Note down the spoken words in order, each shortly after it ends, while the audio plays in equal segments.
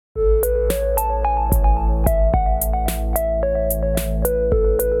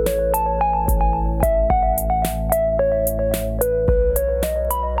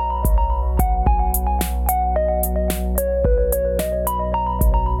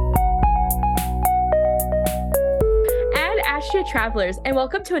Tartaglia travelers, and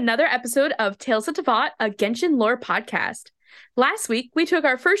welcome to another episode of Tales of Teyvat, a Genshin lore podcast. Last week, we took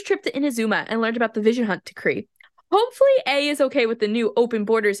our first trip to Inazuma and learned about the Vision Hunt decree. Hopefully, A is okay with the new open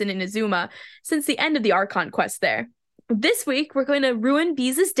borders in Inazuma since the end of the Archon quest there. This week, we're going to ruin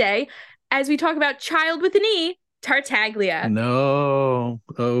Beeze's day as we talk about Child with an E, Tartaglia. No.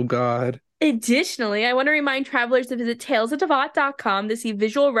 Oh, God. Additionally, I want to remind travelers to visit talesoftevat.com to see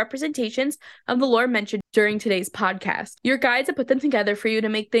visual representations of the lore mentioned during today's podcast. Your guides have put them together for you to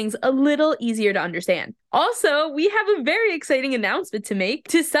make things a little easier to understand. Also, we have a very exciting announcement to make.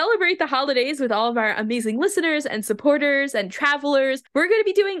 To celebrate the holidays with all of our amazing listeners and supporters and travelers, we're going to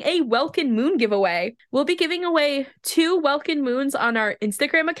be doing a Welkin Moon giveaway. We'll be giving away 2 Welkin Moons on our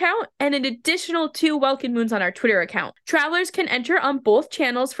Instagram account and an additional 2 Welkin Moons on our Twitter account. Travelers can enter on both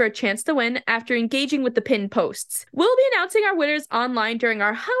channels for a chance to win after engaging with the pinned posts. We'll be announcing our winners online during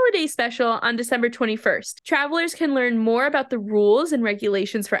our holiday special on December 21st. Travelers can learn more about the rules and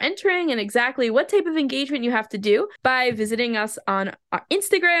regulations for entering and exactly what type of engagement you have to do by visiting us on our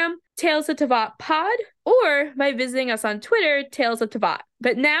Instagram, Tales of Teyvat Pod, or by visiting us on Twitter, Tales of Teyvat.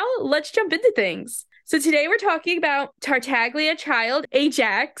 But now let's jump into things. So today we're talking about Tartaglia child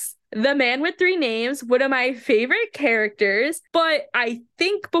Ajax, the man with 3 names, one of my favorite characters. But I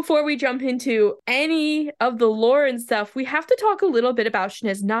think before we jump into any of the lore and stuff, we have to talk a little bit about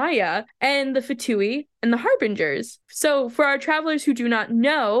Snezhnaya and the Fatui and the Harbingers. So for our travelers who do not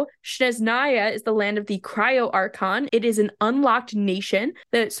know, Snezhnaya is the land of the Cryo Archon. It is an unlocked nation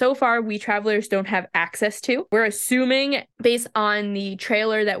that so far we travelers don't have access to. We're assuming, based on the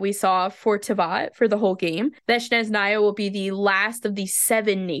trailer that we saw for Teyvat for the whole game, that Snezhnaya will be the last of the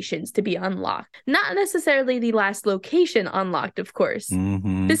 7 nations to be unlocked. Not necessarily the last location unlocked, of course.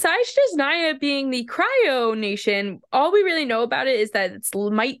 Mm-hmm. Besides Snezhnaya being the Cryo nation, all we really know about it is that it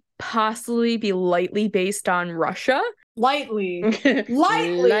might possibly be lightly based on Russia. Lightly.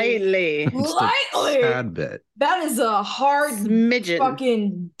 Lightly. Tad bit. That is a hard smidgen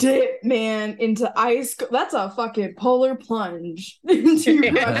fucking dip, man, into ice. That's a fucking polar plunge into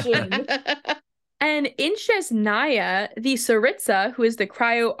Russian. And in Snezhnaya, the Tsaritsa, who is the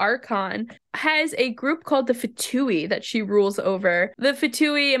Cryo Archon, has a group called the Fatui that she rules over. The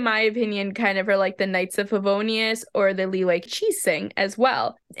Fatui, in my opinion, kind of are like the Knights of Favonius or the Liyue Qixing as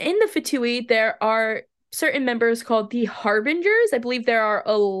well. In the Fatui, there are certain members called the Harbingers. I believe there are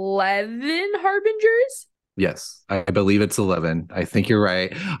 11 Harbingers. Yes, I believe it's 11. I think you're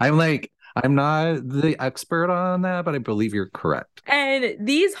right. I'm not the expert on that, but I believe you're correct. And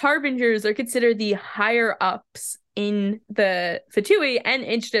these Harbingers are considered the higher ups in the Fatui and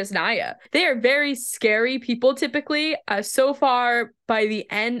in Snezhnaya. They are very scary people typically. So far, by the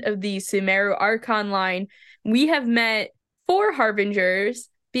end of the Sumeru Archon line, we have met 4 Harbingers,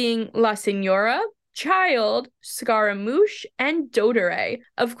 being La Senora, Child, Scaramouche, and Dodore.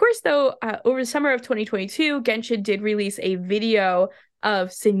 Of course, though, over the summer of 2022, Genshin did release a video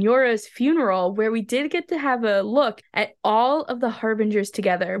of Senora's funeral, where we did get to have a look at all of the Harbingers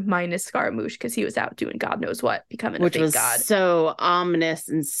together, minus Scaramouche, because he was out doing God knows what, becoming which a fake was god. So ominous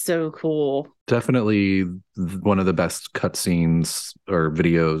and so cool. Definitely one of the best cutscenes or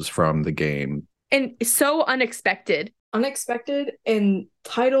videos from the game. And so unexpected. Unexpected and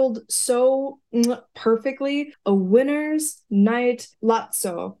titled so perfectly, A Winner's Night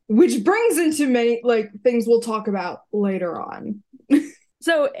Lazzo, which brings into many things we'll talk about later on.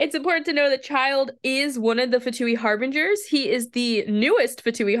 So it's important to know that Child is one of the Fatui Harbingers. He is the newest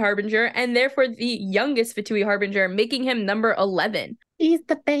Fatui Harbinger and therefore the youngest Fatui Harbinger, making him number 11. He's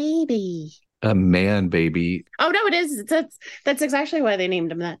the baby. A man baby. Oh, no, it is. That's exactly why they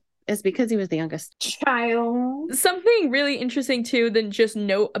named him that. Is because he was the youngest child. Something really interesting too than just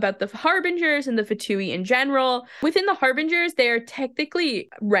note about the Harbingers and the Fatui in general. Within the Harbingers, they are technically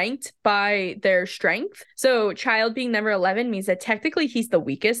ranked by their strength. So Child being number 11 means that technically he's the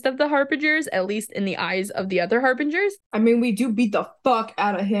weakest of the Harbingers, at least in the eyes of the other Harbingers. I mean, we do beat the fuck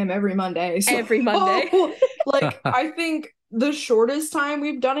out of him every Monday. So. Every Monday. I think the shortest time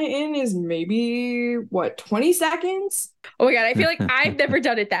we've done it in is maybe 20 seconds? Oh my god, I feel like I've never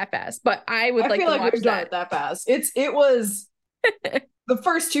done it that fast, but I would like to watch we've done it that fast. It was the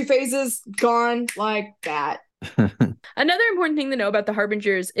first 2 phases gone like that. Another important thing to know about the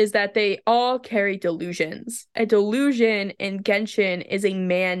Harbingers is that they all carry delusions. A delusion in Genshin is a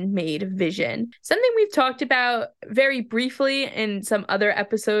man-made vision. Something we've talked about very briefly in some other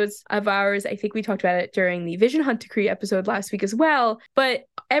episodes of ours. I think we talked about it during the Vision Hunt Decree episode last week as well. But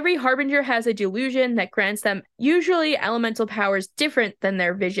every Harbinger has a delusion that grants them usually elemental powers different than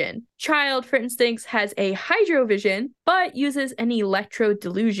their vision. Child, for instance, has a hydro vision, but uses an electro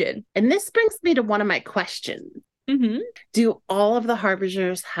delusion. And this brings me to one of my questions. Mm-hmm. Do all of the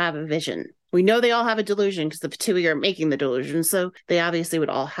harbingers have a vision? We know they all have a delusion because the Fatui are making the delusion, so they obviously would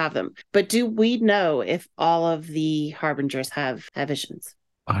all have them. But do we know if all of the harbingers have visions?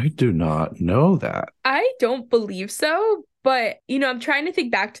 I do not know that. I don't believe so, but I'm trying to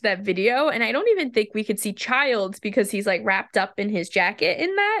think back to that video, and I don't even think we could see Childe because he's like wrapped up in his jacket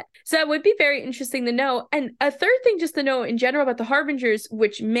in that. So it would be very interesting to know. And a third thing just to know in general about the Harbingers,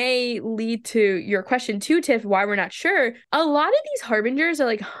 which may lead to your question too, Tiff, why we're not sure. A lot of these Harbingers are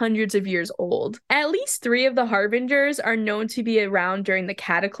like hundreds of years old. At least 3 of the Harbingers are known to be around during the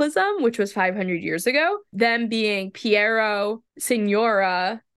Cataclysm, which was 500 years ago, them being Piero,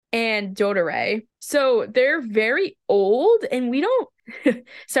 Signora, and Dodore. So they're very old, and we don't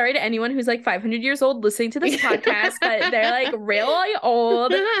sorry to anyone who's like 500 years old listening to this podcast, but they're like really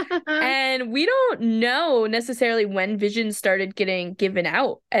old, and we don't know necessarily when visions started getting given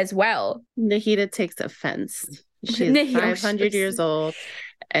out as well. Nahida takes offense. She's 500 years old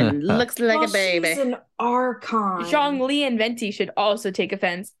and looks like a baby. She's an archon. Zhongli and Venti should also take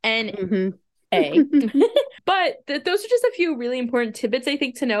offense, and but those are just a few really important tidbits, I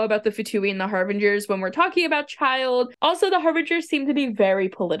think, to know about the Fatui and the Harbingers when we're talking about Childe. Also, the Harbingers seem to be very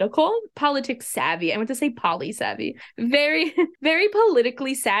politics savvy. I want to say poly savvy. Very, very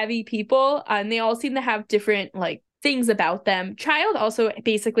politically savvy people. And they all seem to have different, like, things about them. Childe also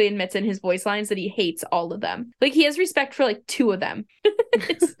basically admits in his voice lines that he hates all of them. Like, he has respect for like 2 of them.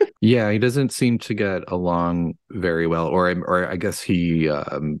 Yeah, he doesn't seem to get along very well, or I guess he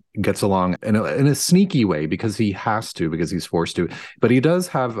gets along in a sneaky way because he has to, because he's forced to. But he does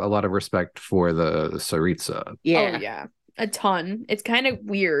have a lot of respect for the Tsaritsa. Yeah. Oh, yeah. A ton. It's kind of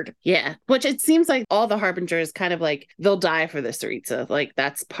weird. Yeah. Which it seems like all the Harbingers kind of like, they'll die for the Tsaritsa. Like,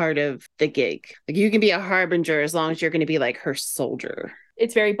 that's part of the gig. Like, you can be a Harbinger as long as you're going to be like her soldier.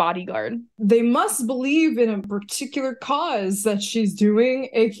 It's very bodyguard. They must believe in a particular cause that she's doing,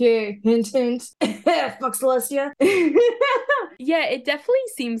 aka hint hint. Fuck Celestia. Yeah, it definitely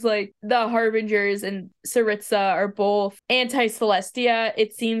seems like the Harbingers and Tsaritsa are both anti-Celestia.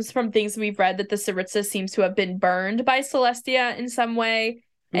 It seems from things we've read that the Tsaritsa seems to have been burned by Celestia in some way,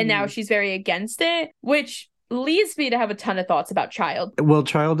 and now she's very against it, which leads me to have a ton of thoughts about Childe. Well,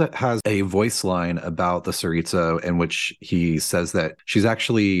 Childe has a voice line about the Tsaritsa in which he says that she's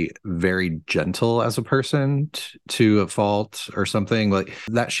actually very gentle as a person to a fault or something, like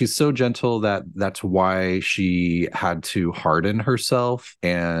that. She's so gentle that that's why she had to harden herself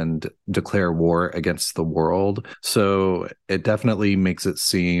and declare war against the world. So it definitely makes it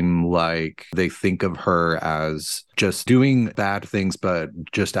seem like they think of her as just doing bad things, but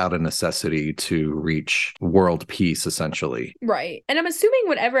just out of necessity to reach world peace, essentially. Right. And I'm assuming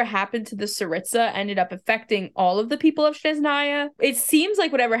whatever happened to the Tsaritsa ended up affecting all of the people of Snezhnaya. It seems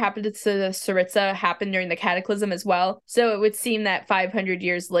like whatever happened to the Tsaritsa happened during the Cataclysm as well. So it would seem that 500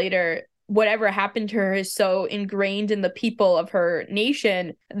 years later, whatever happened to her is so ingrained in the people of her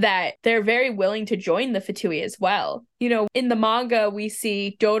nation that they're very willing to join the Fatui as well. In the manga, we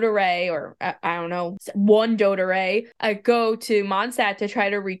see Dodore, or I don't know, one Dodore, go to Mondstadt to try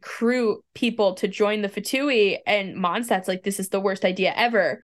to recruit people to join the Fatui, and Mondstadt's like, this is the worst idea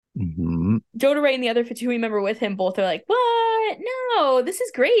ever. Mm-hmm. Dodore and the other Fatui member with him both are like, what? No, this is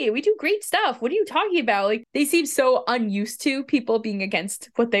great. We do great stuff. What are you talking about? Like, they seem so unused to people being against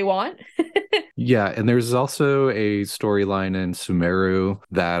what they want. Yeah, and there's also a storyline in Sumeru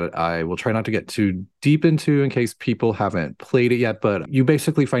that I will try not to get too deep into in case people haven't played it yet, but you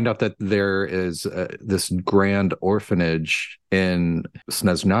basically find out that there is this grand orphanage in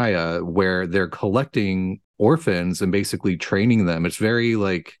Snezhnaya where they're collecting orphans and basically training them. It's very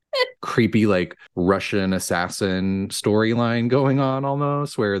like creepy, like Russian assassin storyline going on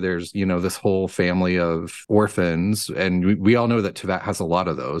almost, where there's this whole family of orphans, and we all know that Teyvat has a lot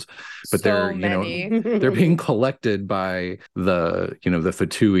of those, but So they're many. they're being collected by the the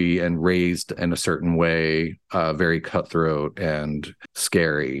Fatui and raised in a certain way, very cutthroat and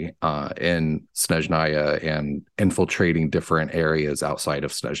scary in Snezhnaya, and infiltrating different areas outside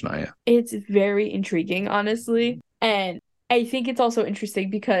of Snezhnaya. It's very intriguing, honestly. And I think it's also interesting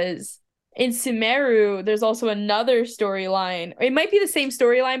because in Sumeru, there's also another storyline. It might be the same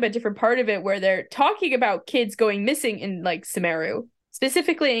storyline, but a different part of it, where they're talking about kids going missing in like Sumeru,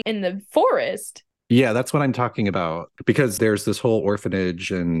 specifically in the forest. Yeah, that's what I'm talking about, because there's this whole orphanage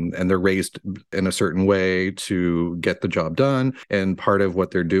and they're raised in a certain way to get the job done. And part of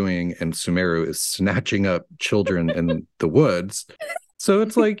what they're doing in Sumeru is snatching up children in the woods. So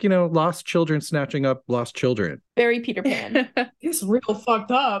it's like, lost children snatching up lost children. Very Peter Pan. It's real fucked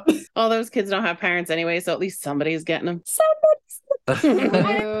up. All those kids don't have parents anyway, so at least somebody's getting them. Somebody's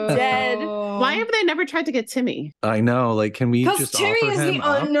dead. Why have they never tried to get Timmy? I know. Like, can we Because just Timmy offer is him the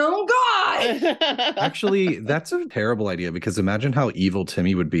up? unknown god. Actually, that's a terrible idea because imagine how evil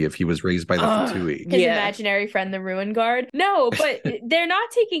Timmy would be if he was raised by the Fatui. His imaginary friend, the Ruin Guard. No, but they're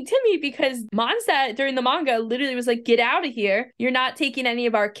not taking Timmy because Mondstadt during the manga literally was like, get out of here. You're not taking any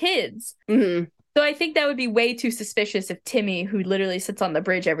of our kids. Mm-hmm. So I think that would be way too suspicious if Timmy, who literally sits on the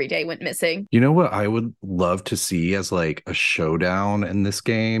bridge every day, went missing. You know what I would love to see as like a showdown in this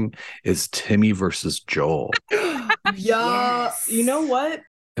game is Timmy versus Joel. Yeah. Yes. You know what?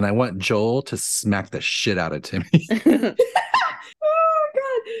 And I want Joel to smack the shit out of Timmy. Oh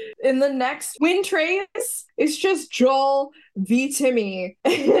god. In the next win trace, it's just Joel v Timmy.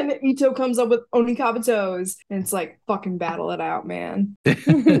 And Ito comes up with Onikabutos. And it's like fucking battle it out, man.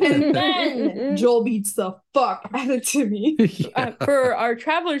 And then Joel beats the fuck out of Timmy. For our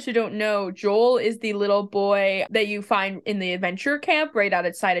travelers who don't know, Joel is the little boy that you find in the adventure camp right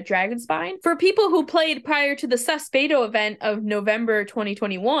outside of Dragonspine. For people who played prior to the Suspedo event of November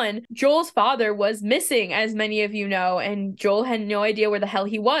 2021, Joel's father was missing, as many of you know, and Joel had no idea where the hell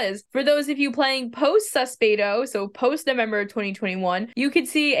he was. For those of you playing post Suspedo, so post November 2021, you could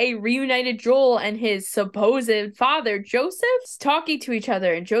see a reunited Joel and his supposed father, Joseph, talking to each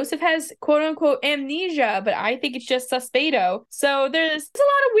other, and Joseph has quote-unquote amnesia, but I think it's just Suspedo. So there's a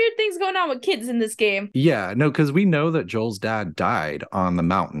lot of weird things going on with kids in this game. Yeah, no, because we know that Joel's dad died on the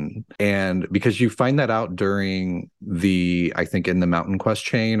mountain. And because you find that out during I think in the Mountain Quest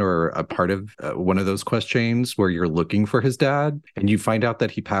chain or a part of one of those quest chains where you're looking for his dad and you find out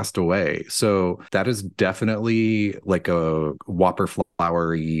that he passed away. So that is definitely like a whopper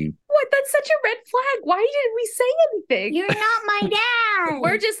flowery. What? That's such a red flag. Why didn't we say anything? You're not my dad.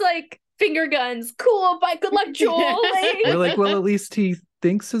 We're just like, finger guns. Cool, bye. Good luck, Joel. We're like, well, at least he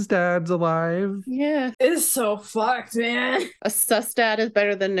thinks his dad's alive. Yeah. It's so fucked, man. A sus dad is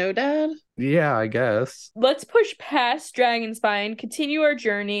better than no dad. Yeah, I guess. Let's push past Dragonspine, continue our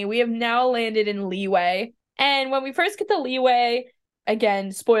journey. We have now landed in Leeway. And when we first get to Leeway,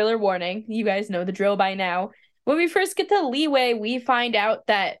 again, spoiler warning, you guys know the drill by now. When we first get to Leeway, we find out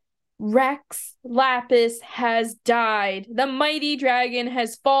that Rex Lapis has died. The mighty dragon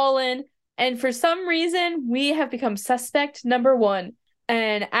has fallen. And for some reason, we have become suspect number one.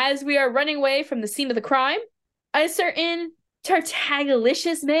 And as we are running away from the scene of the crime, a certain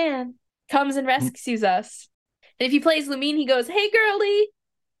Tartagalicious man comes and rescues us. And if he plays Lumine, he goes, "Hey, girly."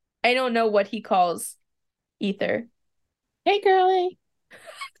 I don't know what he calls Ether. Hey, girly.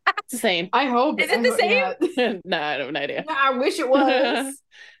 It's the same. I hope. Is it the same? Yeah. No, I have no idea. I wish it was.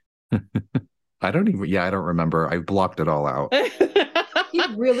 I don't remember. I blocked it all out. He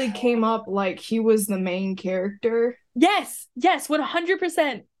really came up like he was the main character. Yes,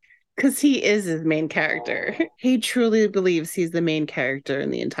 100%. Because he is his main character. He truly believes he's the main character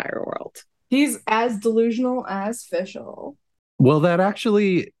in the entire world. He's as delusional as Fischl. Well, that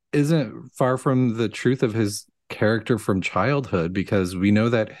actually isn't far from the truth of his character from childhood, because we know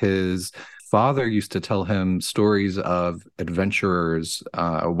that his father used to tell him stories of adventurers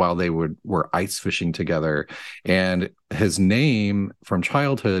while they were ice fishing together. And his name from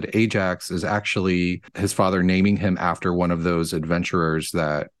childhood, Ajax, is actually his father naming him after one of those adventurers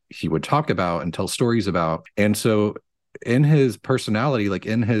that he would talk about and tell stories about. And so in his personality, like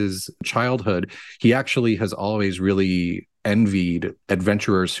in his childhood, he actually has always really envied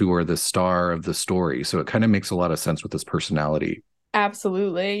adventurers who are the star of the story. So it kind of makes a lot of sense with his personality.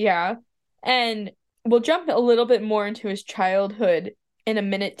 Absolutely, yeah. And we'll jump a little bit more into his childhood in a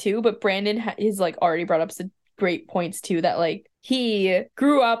minute too, but Brandon is like already brought up some great points too, that like he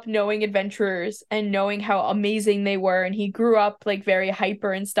grew up knowing adventurers and knowing how amazing they were, and he grew up like very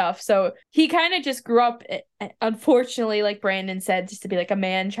hyper and stuff. So he kind of just grew up, unfortunately, like Brandon said, just to be like a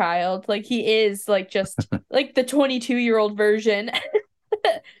man child. Like he is like just like the 22-year-old version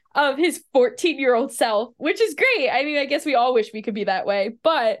of his 14-year-old self, which is great. I mean, I guess we all wish we could be that way,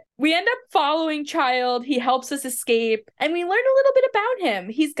 but we end up following Childe. He helps us escape, and we learn a little bit about him.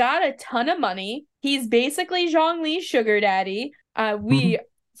 He's got a ton of money. He's basically Zhongli's sugar daddy. We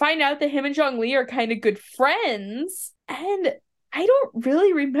find out that him and Zhongli are kind of good friends, and I don't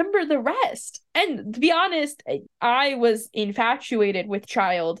really remember the rest. And to be honest, I was infatuated with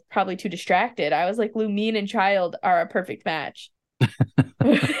Childe, probably too distracted. I was like, Lumine and Childe are a perfect match.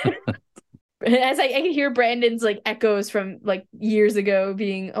 As I hear Brandon's like echoes from like years ago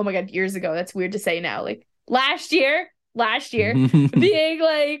being, oh my god, years ago, that's weird to say now, like last year being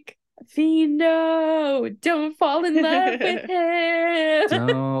like, Fino, don't fall in love with him.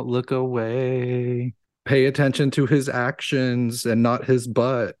 Don't look away. Pay attention to his actions and not his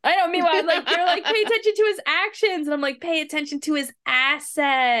butt. I know. Meanwhile, I'm like, they're like, pay attention to his actions, and I'm like, pay attention to his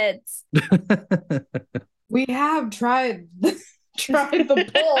assets. We have tried the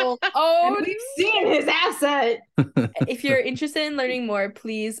poll. Oh, and we've seen his asset. if you're interested in learning more,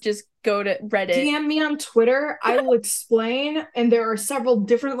 please just go to Reddit. DM me on Twitter. I will explain. And there are several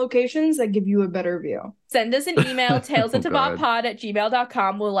different locations that give you a better view. Send us an email,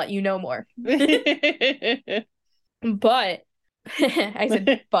 talesofdebatpod@gmail.com. We'll let you know more. But I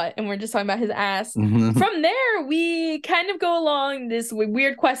said but, and we're just talking about his ass. From there, we kind of go along this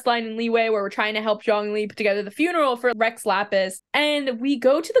weird quest line in Liyue where we're trying to help Zhongli put together the funeral for Rex Lapis. And we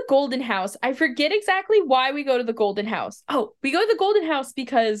go to the Golden House. I forget exactly why we go to the Golden House. Oh, we go to the Golden House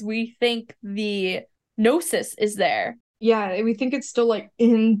because we think the Gnosis is there. Yeah, we think it's still like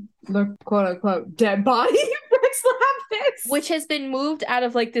in the quote-unquote dead body of Rex Lapis, which has been moved out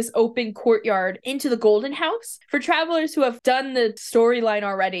of like this open courtyard into the Golden House. For travelers who have done the storyline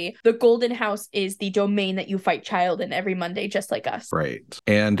already, the Golden House is the domain that you fight Childe in every Monday, just like us. Right.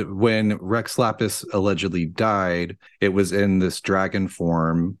 And when Rex Lapis allegedly died, it was in this dragon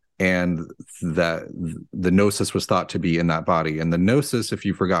form, and that the Gnosis was thought to be in that body. And the Gnosis, if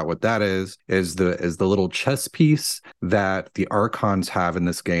you forgot what that is the little chess piece that the Archons have in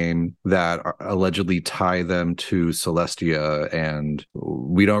this game that allegedly tie them to Celestia. And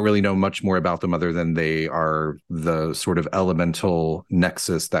we don't really know much more about them other than they are the sort of elemental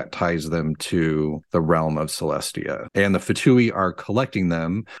nexus that ties them to the realm of Celestia. And the Fatui are collecting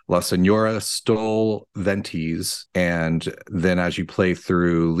them. La Senora stole Ventis, and then as you play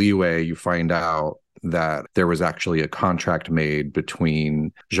through Liyue, you find out that there was actually a contract made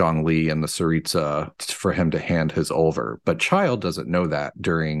between Zhongli and the Tsaritsa for him to hand his over. But Childe doesn't know that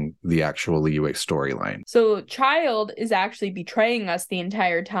during the actual Liyue storyline. So Childe is actually betraying us the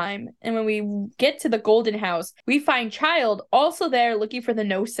entire time. And when we get to the Golden House, we find Childe also there looking for the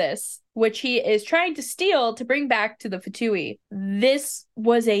Gnosis, which he is trying to steal to bring back to the Fatui. This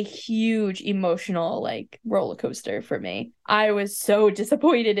was a huge emotional roller coaster for me. I was so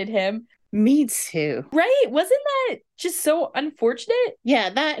disappointed in him. Me too. Right? Wasn't that just so unfortunate? Yeah,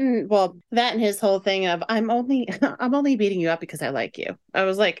 that and his whole thing of I'm only beating you up because I like you. I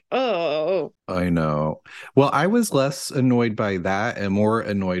was like, oh. I know. Well, I was less annoyed by that and more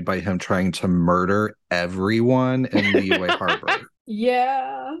annoyed by him trying to murder everyone in Liyue Harbor.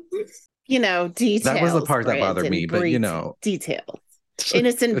 Yeah. Details. That was the part that bothered me, but details.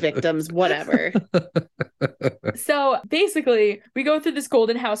 Innocent victims, whatever. So basically, we go through this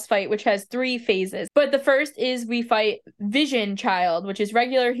Golden House fight, which has 3 phases. But the first is we fight Vision Childe, which is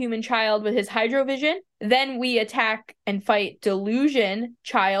regular human Childe with his Hydrovision. Then we attack and fight Delusion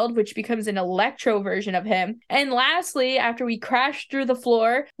Childe, which becomes an electro version of him. And lastly, after we crash through the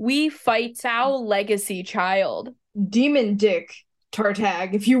floor, we fight Foul Legacy Childe. Demon Dick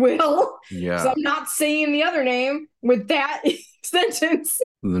Tartag, if you will. Yeah. So I'm not saying the other name with that sentence.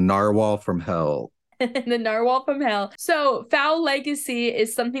 The Narwhal from Hell. The Narwhal from Hell. So Foul Legacy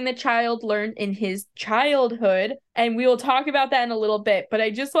is something that Childe learned in his childhood, and we will talk about that in a little bit, but I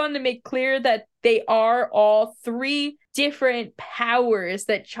just wanted to make clear that they are all 3 different powers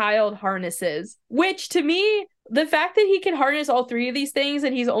that Childe harnesses, which to me, the fact that he can harness all 3 of these things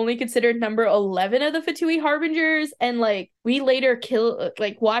and he's only considered number 11 of the Fatui Harbingers, and we later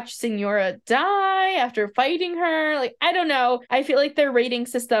watch Signora die after fighting her. I don't know. I feel like their rating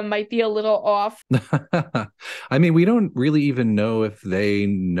system might be a little off. I mean, we don't really even know if they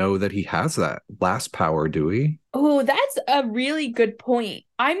know that he has that last power, do we? Oh, that's a really good point.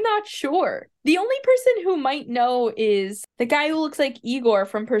 I'm not sure. The only person who might know is the guy who looks like Igor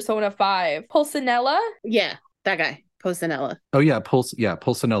from Persona 5. Pulcinella? Yeah, that guy. Pulcinella. Oh, yeah.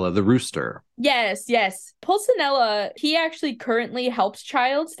 Pulcinella, the rooster. Yes. Pulcinella, he actually currently helps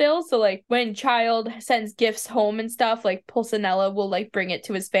Childe still. So, when Childe sends gifts home and stuff, Pulcinella will, bring it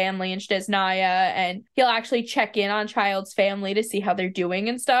to his family in Snezhnaya, and he'll actually check in on Childe's family to see how they're doing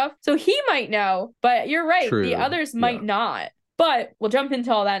and stuff. So he might know, but you're right. True. The others might not. But we'll jump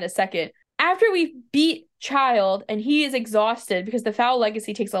into all that in a second. After we beat Childe and he is exhausted because the Foul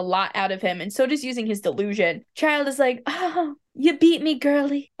Legacy takes a lot out of him, and so does using his delusion, Childe is like, oh, you beat me,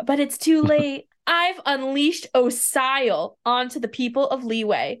 girly, but it's too late. I've unleashed Osile onto the people of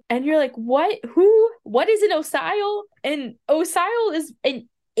Liyue. And you're like, what? Who? What is an Osile? And Osile is an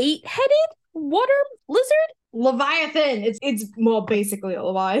 8-headed water lizard? Leviathan. It's basically a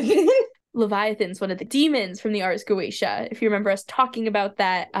Leviathan. Leviathan's one of the demons from the Ars Goetia, if you remember us talking about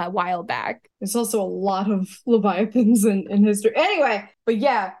that a while back. There's also a lot of Leviathans in history. Anyway, but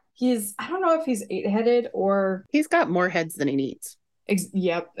yeah, I don't know if he's 8-headed or... He's got more heads than he needs.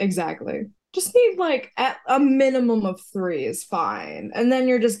 Yep, exactly. Just need like at a minimum of 3 is fine. And then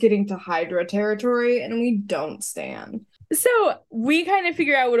you're just getting to Hydra territory, and we don't stand. So we kind of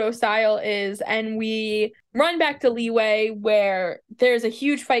figure out what Osile is, and we run back to Leeway, where there's a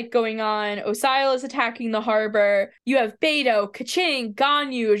huge fight going on. Osile is attacking the harbor. You have Beidou, Kaching,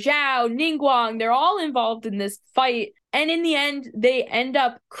 Ganyu, Zhao, Ningguang. They're all involved in this fight. And in the end, they end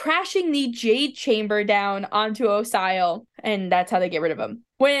up crashing the Jade Chamber down onto Osile, and that's how they get rid of him.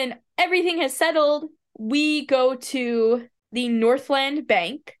 When everything has settled, we go to the Northland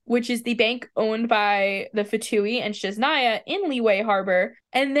Bank, which is the bank owned by the Fatui and Shiznaya in Leeway Harbor.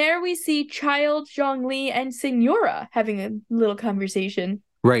 And there we see Childe, Zhongli, and Signora having a little conversation.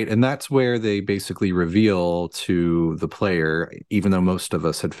 Right. And that's where they basically reveal to the player, even though most of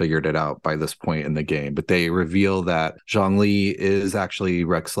us had figured it out by this point in the game, but they reveal that Zhongli is actually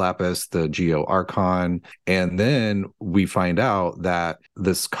Rex Lapis, the Geo Archon. And then we find out that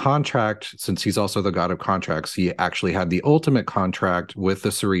this contract, since he's also the god of contracts, he actually had the ultimate contract with the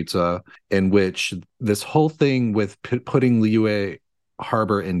Tsaritsa, in which this whole thing with putting Liyue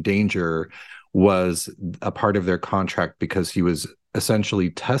Harbor in danger was a part of their contract, because he was essentially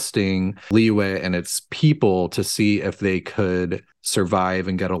testing Liyue and its people to see if they could survive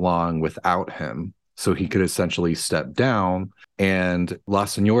and get along without him. So he could essentially step down. And La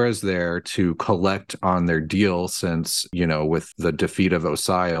Senora is there to collect on their deal, since, you know, with the defeat of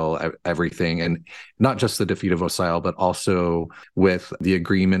Osile, everything, and not just the defeat of Osile, but also with the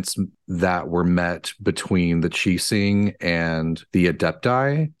agreements that were met between the Qixing and the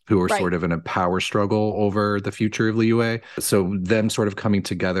Adepti, who are sort of in a power struggle over the future of Liyue. So them sort of coming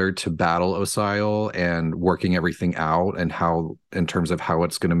together to battle Osile and working everything out, and how, in terms of how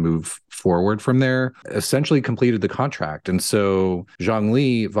it's going to move forward from there, essentially completed the contract. And so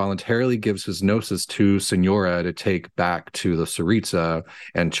Zhongli voluntarily gives his gnosis to Signora to take back to the Tsaritsa,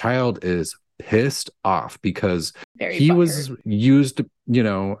 and Childe is pissed off because he was used, you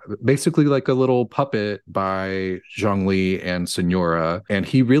know, basically like a little puppet by Zhongli and Signora. And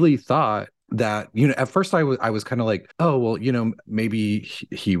he really thought that, you know, at first I was kind of like, oh, well, you know, maybe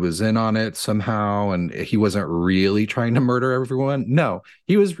he was in on it somehow, and he wasn't really trying to murder everyone. No,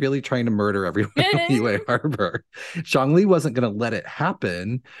 he was really trying to murder everyone in Liyue Harbor. Zhongli wasn't going to let it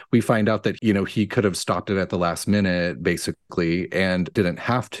happen. We find out that, you know, he could have stopped it at the last minute, basically, and didn't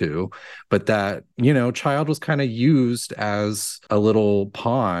have to, but that, you know, Childe was kind of used as a little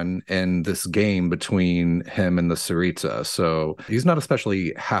pawn in this game between him and the Tsaritsa. So he's not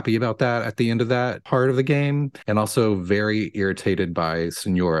especially happy about that at the end of that part of the game, and also very irritated by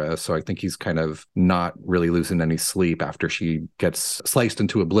Signora. So I think he's kind of not really losing any sleep after she gets sliced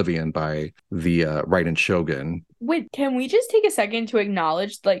into oblivion by the Raiden Shogun. Wait, can we just take a second to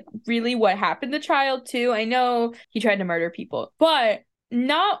acknowledge, like, really what happened to Childe too? I know he tried to murder people, but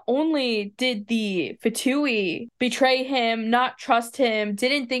not only did the Fatui betray him, not trust him,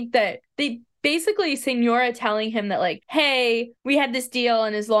 didn't think that they basically Signora telling him that, like, hey, we had this deal,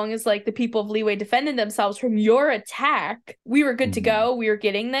 and as long as, like, the people of Liyue defended themselves from your attack, we were good to go. We were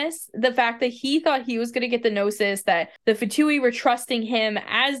getting this. The fact that he thought he was going to get the gnosis, that the Fatui were trusting him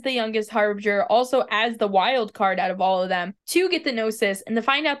as the youngest harbinger, also as the wild card out of all of them, to get the gnosis, and to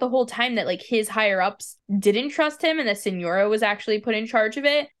find out the whole time that, like, his higher ups didn't trust him and that Signora was actually put in charge of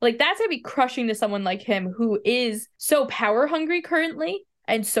it. Like, that's going to be crushing to someone like him, who is so power hungry currently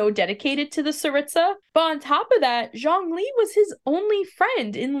and so dedicated to the Tsaritsa. But on top of that, Zhongli was his only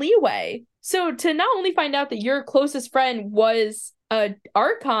friend in Liyue. So to not only find out that your closest friend was a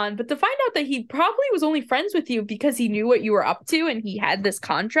Archon, but to find out that he probably was only friends with you because he knew what you were up to and he had this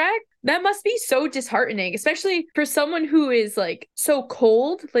contract, that must be so disheartening, especially for someone who is, like, so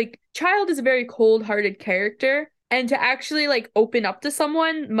cold. Like, Childe is a very cold-hearted character. And to actually, like, open up to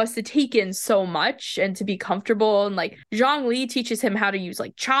someone must have taken so much, and to be comfortable. And, like, Zhongli teaches him how to use,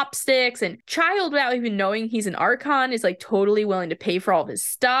 like, chopsticks, and Childe, without even knowing he's an Archon, is, like, totally willing to pay for all of his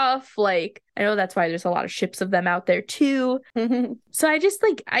stuff. Like, I know that's why there's a lot of ships of them out there too. So I just,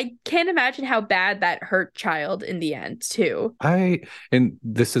 like, I can't imagine how bad that hurt Childe in the end too. And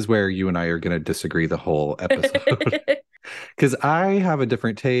this is where you and I are going to disagree the whole episode, because I have a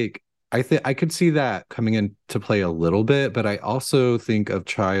different take. I think I could see that coming into play a little bit, but I also think of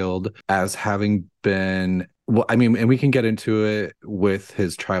Childe as having been, well, I mean, and we can get into it with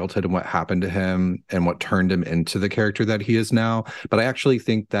his childhood and what happened to him and what turned him into the character that he is now. But I actually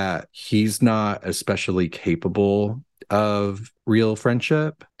think that he's not especially capable of real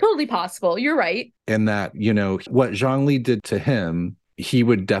friendship. Totally possible. You're right. And that, you know, what Zhongli did to him, he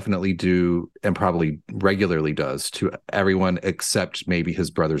would definitely do, and probably regularly does, to everyone except maybe his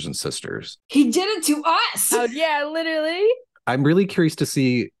brothers and sisters. He did it to us. Oh, yeah, literally. I'm really curious to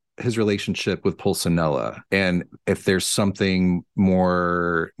see his relationship with Pulcinella and if there's something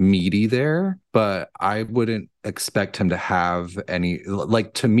more meaty there, but I wouldn't expect him to have any,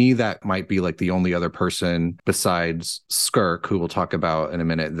 like, to me that might be like the only other person besides Skirk, who we'll talk about in a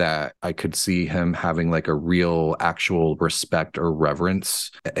minute, that I could see him having like a real actual respect or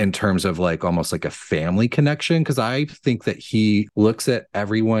reverence in terms of like almost like a family connection, because I think that he looks at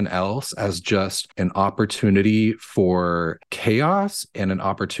everyone else as just an opportunity for chaos and an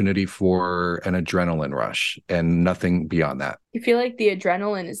opportunity for an adrenaline rush and nothing beyond that. You feel like the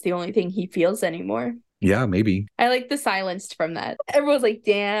adrenaline is the only thing he feels anymore. Yeah, maybe. I like the silence from that. Everyone's like,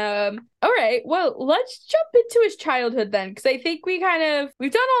 damn. All right, well, let's jump into his childhood then, because I think we've done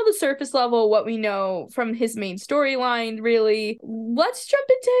all the surface level, what we know from his main storyline, really. Let's jump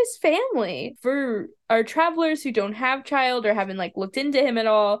into his family. For our travelers who don't have Childe or haven't like looked into him at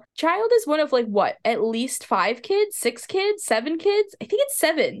all, Childe is one of like what, at least 5 kids, 6 kids, 7 kids? I think it's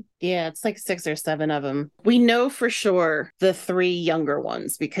 7. Yeah, it's like 6 or 7 of them. We know for sure the 3 younger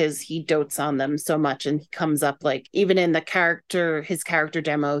ones because he dotes on them so much, and he comes up like, even in his character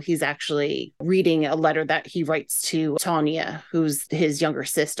demo, he's actually reading a letter that he writes to Tanya, who's his younger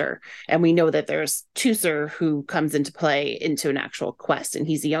sister. And we know that there's Tusser, who comes into play into an actual quest, and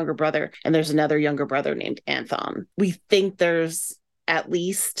he's a younger brother. And there's another younger brother named Anthon. We think there's at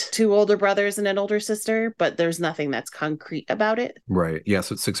least 2 older brothers and an older sister, but there's nothing that's concrete about it. Right. Yeah,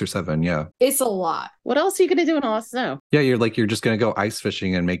 so it's 6 or 7. Yeah. It's a lot. What else are you going to do in all the snow? Yeah, you're just going to go ice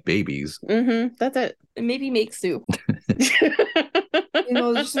fishing and make babies. Mm-hmm. That's it. Maybe make soup.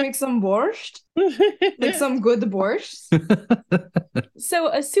 Just make some borscht. Like some good borscht. So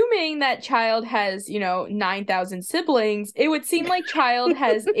assuming that Childe has, 9,000 siblings, it would seem like Childe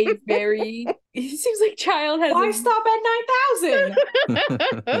has a very... It seems like Childe has... Why stop at 9,000?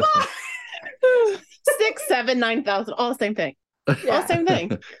 6, 7, 9,000, all the same thing. Yeah. All the same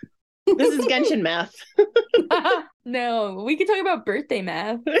thing. This is Genshin math. No, we can talk about birthday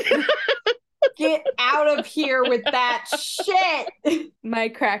math. Get out of here with that shit. My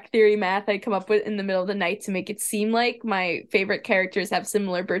crack theory math I come up with in the middle of the night to make it seem like my favorite characters have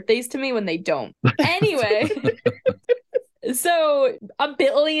similar birthdays to me when they don't. Anyway. So 1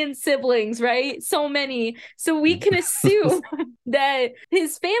 billion siblings, right? So many. So we can assume that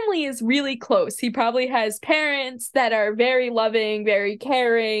his family is really close. He probably has parents that are very loving, very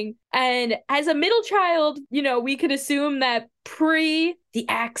caring. And as a middle child, we could assume that pre the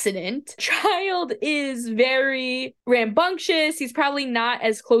accident, Childe is very rambunctious. He's probably not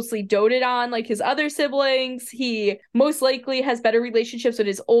as closely doted on like his other siblings. He most likely has better relationships with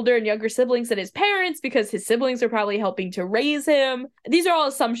his older and younger siblings than his parents because his siblings are probably helping to raise him. These are all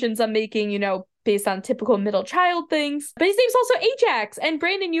assumptions I'm making, based on typical middle child things. But his name's also Ajax. And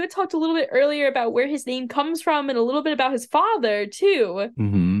Brandon, you had talked a little bit earlier about where his name comes from and a little bit about his father, too.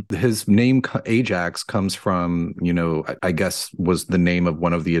 Mm-hmm. His name, Ajax, comes from, I guess was the name of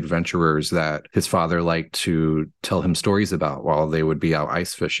one of the adventurers that his father liked to tell him stories about while they would be out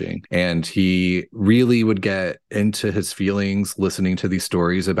ice fishing. And he really would get into his feelings listening to these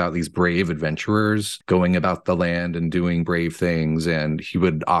stories about these brave adventurers going about the land and doing brave things. And he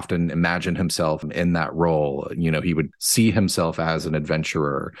would often imagine himself in that role. He would see himself as an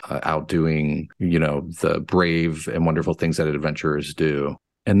adventurer out doing, the brave and wonderful things that adventurers do.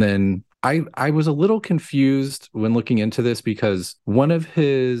 And then I was a little confused when looking into this because one of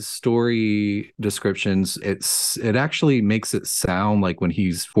his story descriptions, it actually makes it sound like when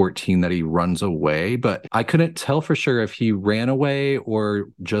he's 14 that he runs away, but I couldn't tell for sure if he ran away or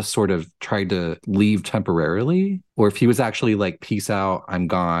just sort of tried to leave temporarily, or if he was actually like, peace out, I'm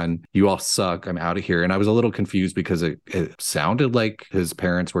gone, you all suck, I'm out of here. And I was a little confused because it sounded like his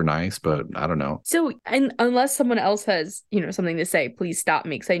parents were nice, but I don't know. So, and unless someone else has, something to say, please stop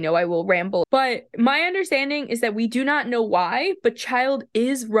me because I know I will ramble. But my understanding is that we do not know why, but Childe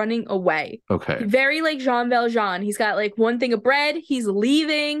is running away. Okay. Very like Jean Valjean. He's got like one thing of bread. He's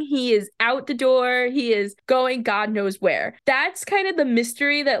leaving. He is out the door. He is going God knows where. That's kind of the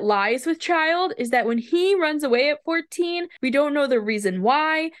mystery that lies with Childe, is that when he runs away at 14, we don't know the reason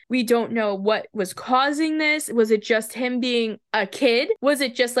why. We don't know what was causing this. Was it just him being a kid? Was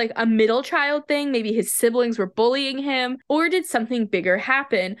it just like a middle child thing? Maybe his siblings were bullying him, or did something bigger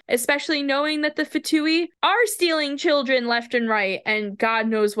happen? Especially knowing that the Fatui are stealing children left and right and God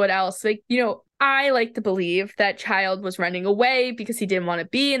knows what else. Like, I like to believe that Childe was running away because he didn't want to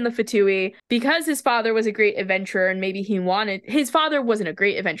be in the Fatui, because his father was a great adventurer and maybe his father wasn't a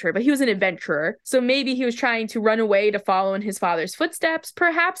great adventurer, but he was an adventurer. So maybe he was trying to run away to follow in his father's footsteps,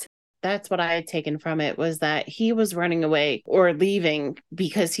 perhaps. That's what I had taken from it, was that he was running away or leaving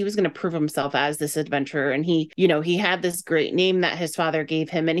because he was going to prove himself as this adventurer. And he, he had this great name that his father gave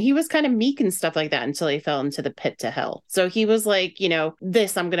him. And he was kind of meek and stuff like that until he fell into the pit to hell. So he was like, I'm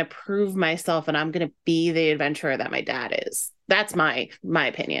going to prove myself and I'm going to be the adventurer that my dad is. That's my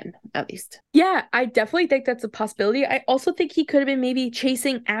opinion, at least. Yeah, I definitely think that's a possibility. I also think he could have been maybe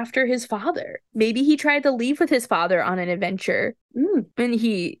chasing after his father. Maybe he tried to leave with his father on an adventure. And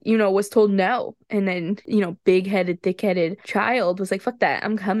he, was told no. And then, big-headed, thick-headed child was like, fuck that,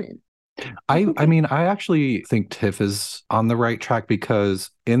 I'm coming. I mean, I actually think Tiff is on the right track because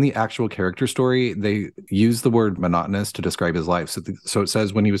in the actual character story, they use the word monotonous to describe his life. So it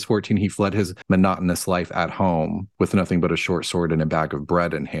says when he was 14, he fled his monotonous life at home with nothing but a short sword and a bag of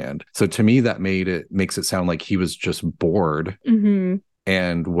bread in hand. So to me, that makes it sound like he was just bored.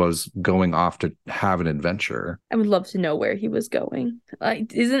 And was going off to have an adventure. I would love to know where he was going. Where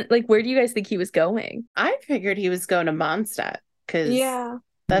do you guys think he was going? I figured he was going to Mondstadt because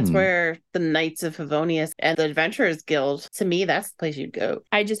that's where the Knights of Favonius and the Adventurers Guild, to me, that's the place you'd go.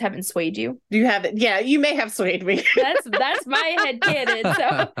 I just haven't swayed you. You haven't? Yeah, you may have swayed me. That's my headcanon.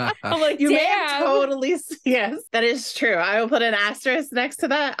 So I'm like, you damn. may have totally, yes, that is true. I will put an asterisk next to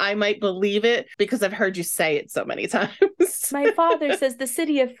that. I might believe it because I've heard you say it so many times. My father says the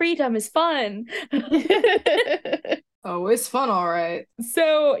city of freedom is fun. Oh, it's fun, all right.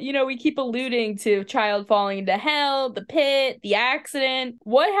 So, we keep alluding to Childe falling into hell, the pit, the accident.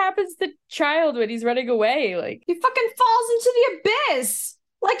 What happens to Childe when he's running away? Like, he fucking falls into the abyss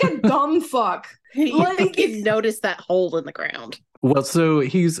like a dumb fuck. You think you noticed that hole in the ground? Well, so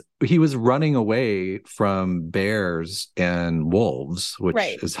he was running away from bears and wolves,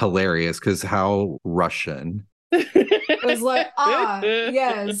 which is hilarious because how Russian. It was like,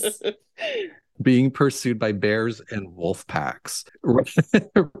 yes. Being pursued by bears and wolf packs,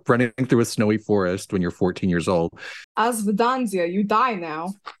 running through a snowy forest when you're 14 years old. As Vidanzia, you die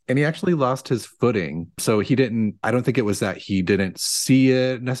now. And he actually lost his footing. So I don't think it was that he didn't see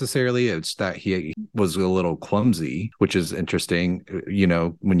it necessarily. It's that he was a little clumsy, which is interesting,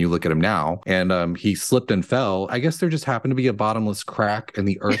 when you look at him now. And he slipped and fell. I guess there just happened to be a bottomless crack in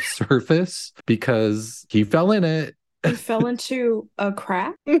the Earth's surface because he fell in it. He fell into a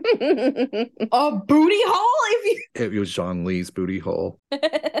crack? A booty hole? It was Jean Lee's booty hole. I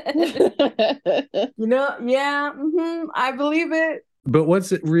believe it. But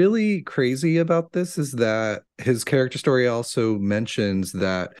what's really crazy about this is that his character story also mentions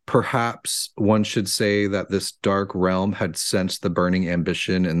that perhaps one should say that this dark realm had sensed the burning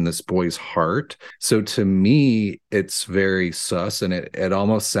ambition in this boy's heart. So to me, it's very sus, and it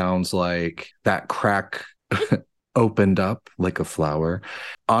almost sounds like that crack opened up like a flower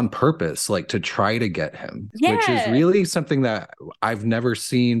on purpose, like to try to get him, which is really something that I've never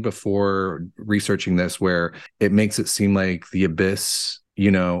seen before researching this, where it makes it seem like the abyss,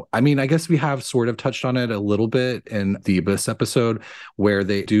 I mean, I guess we have sort of touched on it a little bit in the Abyss episode, where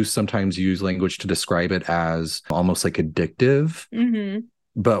they do sometimes use language to describe it as almost like addictive.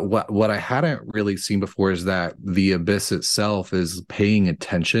 But what I hadn't really seen before is that the abyss itself is paying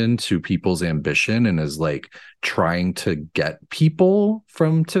attention to people's ambition and is like trying to get people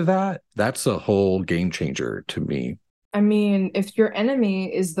to that. That's a whole game changer to me. I mean, if your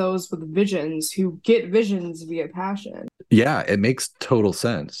enemy is those with visions who get visions via passion. Yeah, it makes total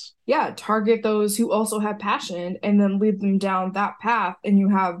sense. Yeah, target those who also have passion and then lead them down that path, and you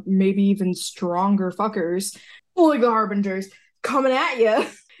have maybe even stronger fuckers like the Harbingers coming at you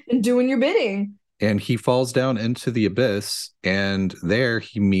and doing your bidding. And he falls down into the abyss, and there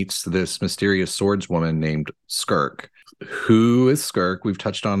he meets this mysterious swordswoman named Skirk. Who is Skirk? We've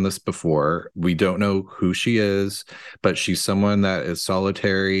touched on this before. We don't know who she is, but she's someone that is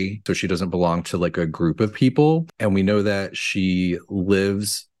solitary, so she doesn't belong to like a group of people. And we know that she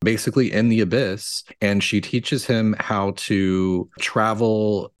lives basically in the abyss, and she teaches him how to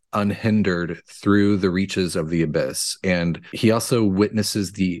travel unhindered through the reaches of the abyss. And he also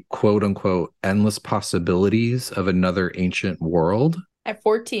witnesses the quote unquote endless possibilities of another ancient world. At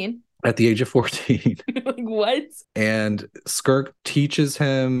 14. At the age of 14. Like, what? And Skirk teaches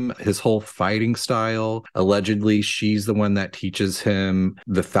him his whole fighting style. Allegedly, she's the one that teaches him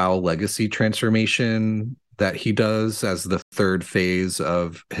the foul legacy transformation that he does as the third phase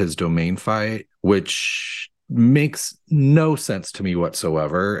of his domain fight, which makes no sense to me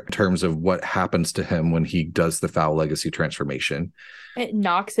whatsoever in terms of what happens to him when he does the foul legacy transformation. It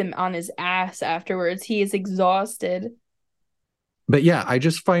knocks him on his ass afterwards. He is exhausted. But yeah, I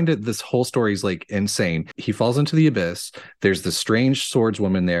just find this whole story is like insane. He falls into the abyss. There's this strange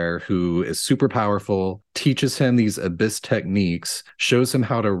swordswoman there who is super powerful, teaches him these abyss techniques, shows him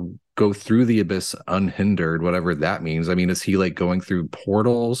how to go through the abyss unhindered, whatever that means. I mean, is he like going through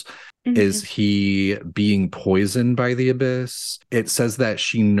portals? Is he being poisoned by the abyss? It says that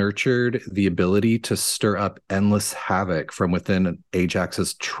she nurtured the ability to stir up endless havoc from within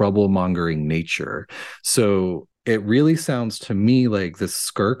Ajax's trouble-mongering nature. So it really sounds to me like this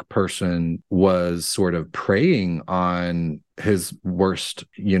Skirk person was sort of preying on his worst,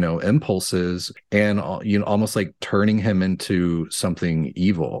 impulses and, almost like turning him into something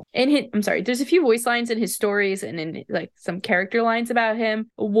evil. And I'm sorry, there's a few voice lines in his stories and in like some character lines about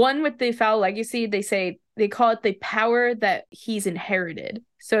him. One with the foul legacy, they call it the power that he's inherited.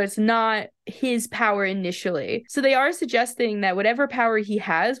 So it's not his power initially. So they are suggesting that whatever power he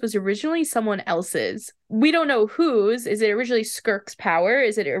has was originally someone else's. We don't know whose. Is it originally Skirk's power?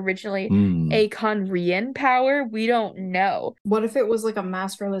 Is it originally a Conrian power? We don't know. What if it was like a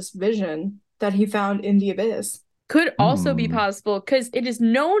masterless vision that he found in the abyss? Could also be possible because it is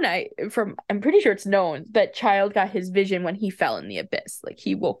known, I'm pretty sure it's known that Childe got his vision when he fell in the abyss. Like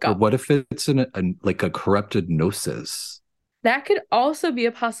he woke up. But what if it's like a corrupted gnosis? That could also be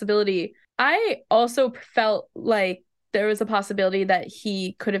a possibility. I also felt like there was a possibility that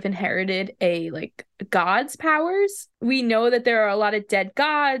he could have inherited a like god's powers. We know that there are a lot of dead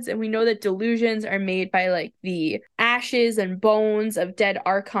gods, and we know that delusions are made by like the ashes and bones of dead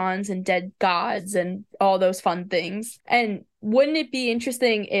archons and dead gods and all those fun things. And wouldn't it be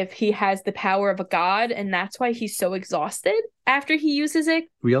interesting if he has the power of a god and that's why he's so exhausted after he uses it?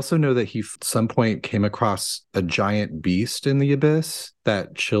 We also know that he at some point came across a giant beast in the abyss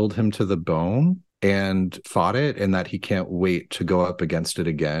that chilled him to the bone and fought it, and that he can't wait to go up against it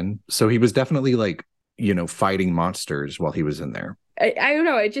again. So he was definitely like, fighting monsters while he was in there. I don't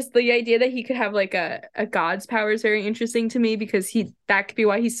know. It just, the idea that he could have like a god's power is very interesting to me because that could be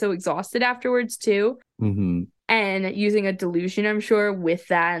why he's so exhausted afterwards too. And using a delusion, I'm sure, with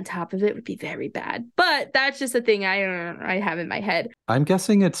that on top of it would be very bad. But that's just a thing I have in my head. I'm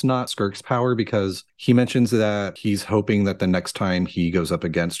guessing it's not Skirk's power because he mentions that he's hoping that the next time he goes up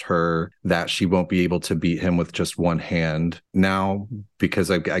against her, that she won't be able to beat him with just one hand now,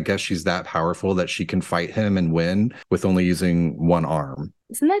 because I guess she's that powerful that she can fight him and win with only using one arm.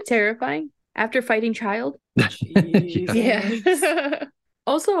 Isn't that terrifying? After fighting Childe? Yeah.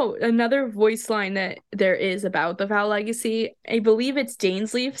 Also, another voice line that there is about the Vow Legacy, I believe it's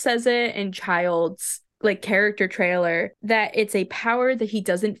Dainsleif says it in Childe's like character trailer, that it's a power that he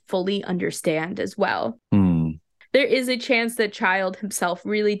doesn't fully understand as well. There is a chance that Childe himself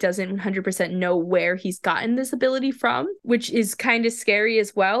really doesn't 100% know where he's gotten this ability from, which is kind of scary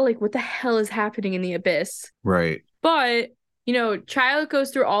as well. Like, what the hell is happening in the abyss? Right. But Childe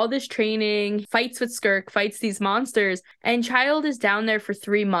goes through all this training, fights with Skirk, fights these monsters, and Childe is down there for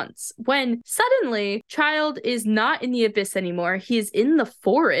 3 months when suddenly Childe is not in the abyss anymore. He is in the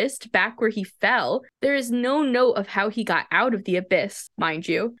forest back where he fell. There is no note of how he got out of the abyss, mind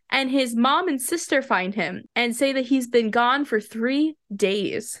you. And his mom and sister find him and say that he's been gone for 3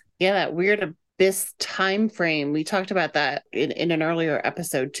 days. Yeah, that weird abyss time frame. We talked about that in an earlier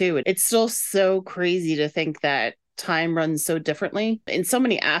episode too. It's still so crazy to think that time runs so differently in so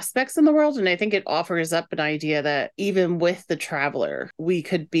many aspects in the world. And I think it offers up an idea that even with the traveler, we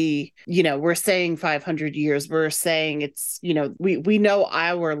could be, we're saying 500 years, we're saying it's, we know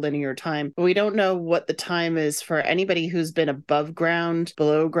our linear time, but we don't know what the time is for anybody who's been above ground,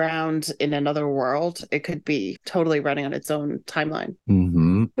 below ground, in another world. It could be totally running on its own timeline.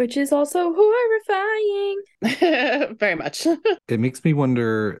 Which is also horrifying. Very much. It makes me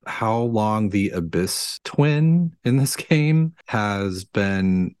wonder how long the Abyss twin in this game has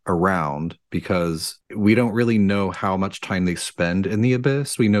been around, because we don't really know how much time they spend in the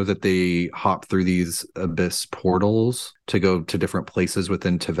Abyss. We know that they hop through these Abyss portals to go to different places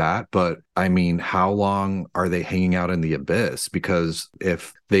within Tevat, but I mean, how long are they hanging out in the Abyss? Because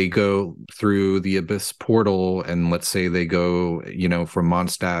if they go through the Abyss portal and let's say they go, from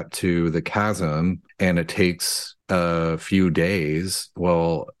Mondstadt to the Chasm, and it takes a few days,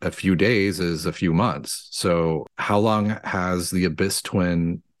 well, a few days is a few months. So how long has the Abyss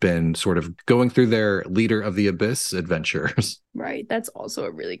twin been sort of going through their Leader of the Abyss adventures? Right. That's also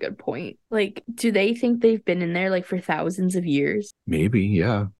a really good point. Like, do they think they've been in there like for thousands of years? Maybe,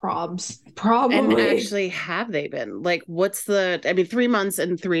 yeah. Probably. And actually, have they been? Like, 3 months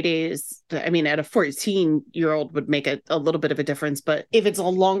and 3 days, at a 14-year-old would make a little bit of a difference. But if it's a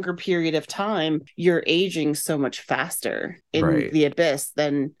longer period of time, you're aging so much faster in the Abyss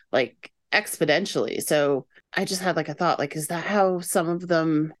than like exponentially. So I just had like a thought, like, is that how some of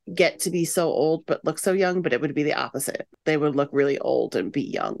them get to be so old but look so young? But it would be the opposite. They would look really old and be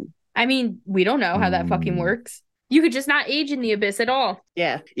young. I mean, we don't know how that fucking works. You could just not age in the abyss at all.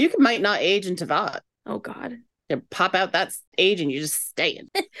 Yeah. Might not age in Tavat. Oh, God. You pop out that age and you just stay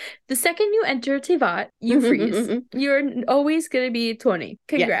in. The second you enter Tivat, you freeze. You're always going to be 20.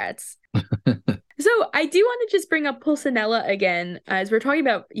 Congrats. Yeah. So I do want to just bring up Pulcinella again, as we're talking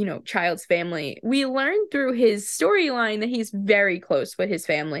about, Child's family. We learned through his storyline that he's very close with his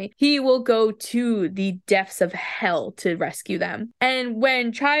family. He will go to the depths of hell to rescue them. And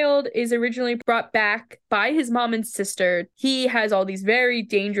when Child is originally brought back by his mom and sister, he has all these very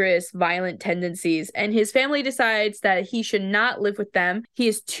dangerous, violent tendencies, and his family decides that he should not live with them. He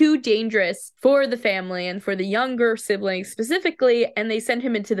is too dangerous for the family and for the younger siblings specifically, and they send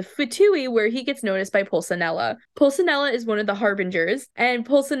him into the Fatui, where he gets noticed by Pulcinella. Pulcinella is one of the Harbingers, and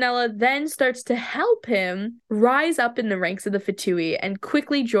Pulcinella then starts to help him rise up in the ranks of the Fatui and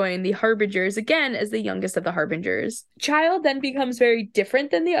quickly join the Harbingers again as the youngest of the Harbingers. Child then becomes very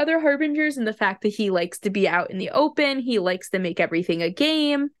different than the other Harbingers in the fact that he likes to be out in the open, he likes to make everything a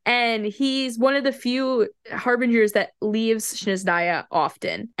game, and he's one of the few Harbingers that leaves Shnazdaya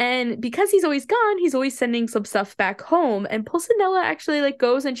often. And because he's always gone, he's always sending some stuff back home, and Pulcinella actually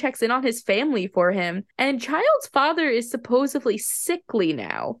goes and checks in on his family for him. And Child's father is supposedly sickly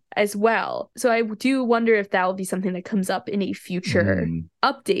now as well. So I do wonder if that will be something that comes up in a future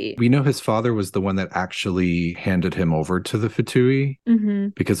update. We know his father was the one that actually handed him over to the Fatui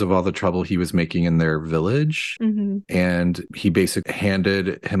because of all the trouble he was making in their village. And he basically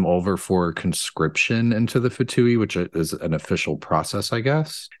handed him over for conscription into the Fatui, which is an official process, I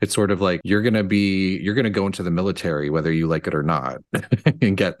guess. It's sort of like you're going to go into the military, whether you like it or not,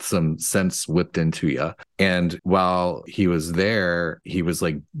 and get some sense whipped into you. And while he was there, he was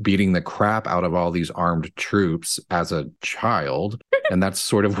beating the crap out of all these armed troops as a child. And that's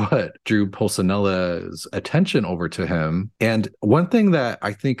sort of what drew Pulcinella's attention over to him. And one thing that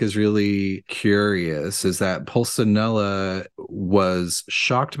I think is really curious is that Pulcinella was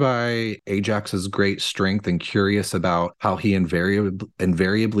shocked by Ajax's great strength and curious about how he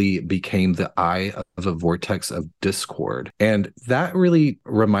invariably became the eye of a vortex of discord. And that really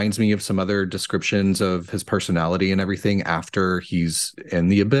reminds me of some other descriptions of his personality and everything after he's in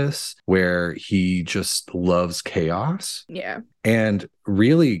the abyss, where he just loves chaos. Yeah. And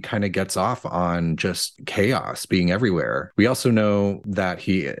really kind of gets off on just chaos being everywhere. We also know that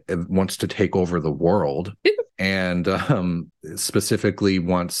he wants to take over the world and specifically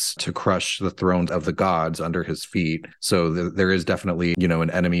wants to crush the thrones of the gods under his feet. So there is definitely, an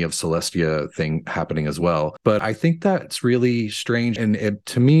enemy of Celestia thing happening as well. But I think that's really strange. And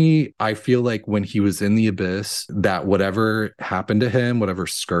to me, I feel like when he was in the abyss, that whatever happened to him, whatever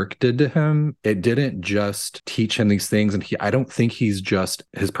Skirk did to him, it didn't just teach him these things. And I don't think his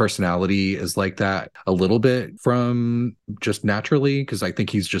personality is like that a little bit from just naturally, because I think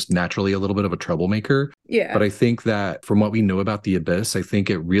he's just naturally a little bit of a troublemaker. Yeah. But I think that from what we know about the abyss, I think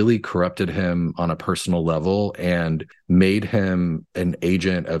it really corrupted him on a personal level and made him an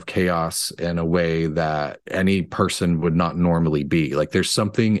agent of chaos in a way that any person would not normally be. There's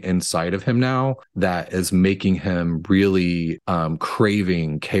something inside of him now that is making him really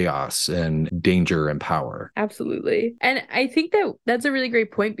craving chaos and danger and power. Absolutely. And I think that's a really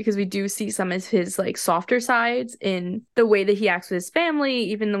great point, because we do see some of his softer sides in the way that he acts with his family,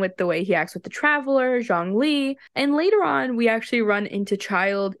 even with the way he acts with the Traveler, Zhongli. And later on, we actually run into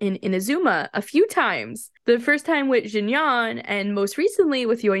Child in Inazuma a few times. The first time with Jinyan, and most recently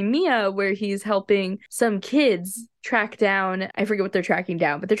with Yoimiya, where he's helping some kids track down, I forget what they're tracking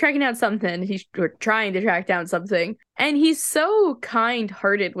down, but they're tracking down something. He's trying to track down something. And he's so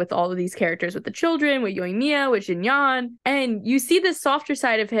kind-hearted with all of these characters, with the children, with Yoimiya, with Jinyan. And you see this softer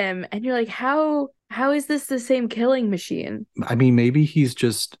side of him, and you're like, how is this the same killing machine? I mean, maybe he's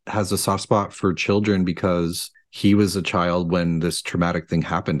just has a soft spot for children because he was a child when this traumatic thing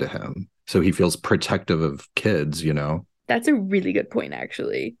happened to him. So he feels protective of kids, That's a really good point,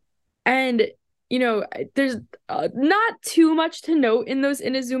 actually. And, there's not too much to note in those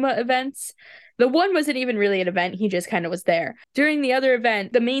Inazuma events. The one wasn't even really an event. He just kind of was there. During the other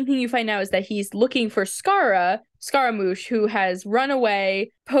event, the main thing you find out is that he's looking for Scaramouche, who has run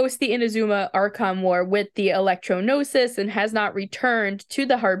away post the Inazuma Archon War with the Electronosis and has not returned to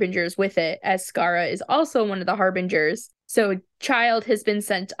the Harbingers with it, as Skara is also one of the Harbingers. So Child has been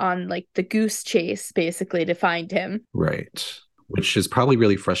sent on the goose chase, basically, to find him. Right. Which is probably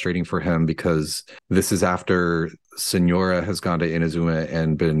really frustrating for him, because this is after Senora has gone to Inazuma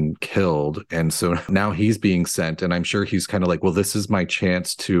and been killed. And so now he's being sent. And I'm sure he's kind of like, well, this is my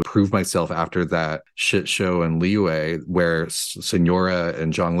chance to prove myself after that shit show in Liyue where Senora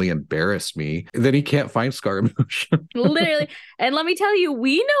and Zhongli embarrassed me. And then he can't find Scaramouche. Literally. And let me tell you,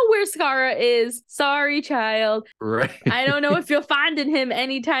 we know where Scara is. Sorry, child. Right. I don't know if you're finding him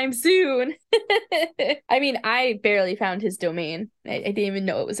anytime soon. I mean, I barely found his domain. I didn't even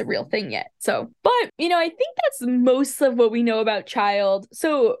know it was a real thing yet. So, but, I think that's most of what we know about Childe.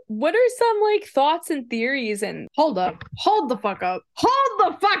 So, what are some, thoughts and theories and... Hold the fuck up. Hold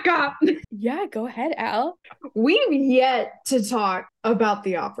the fuck up. Yeah, go ahead, Al. We've yet to talk about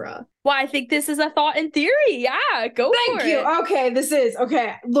the opera. Well, I think this is a thought and theory. Yeah, go for it. Thank you. Okay, this is.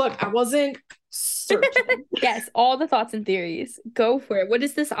 Okay, look, I wasn't searching. Yes, all the thoughts and theories. Go for it. What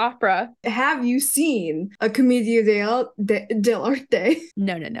is this opera? Have you seen a Commedia dell'arte?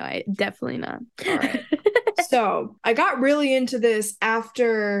 No, I definitely not. All right. So I got really into this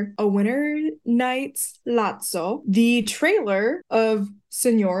after A Winter Night's Lazzo, the trailer of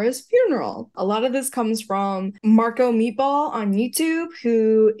Senora's funeral. A lot of this comes from Marco Meatball on YouTube,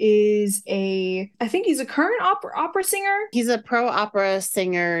 who is I think he's a current opera singer. He's a pro opera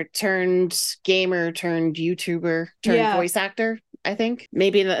singer turned gamer turned YouTuber turned voice actor. I think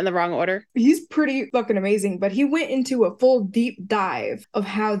maybe in the wrong order. He's pretty fucking amazing, but he went into a full deep dive of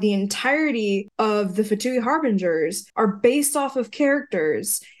how the entirety of the Fatui Harbingers are based off of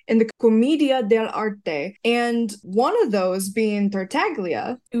characters in the Commedia dell'arte, and one of those being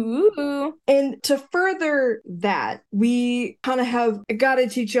Tartaglia. Ooh. And to further that, we kind of have got to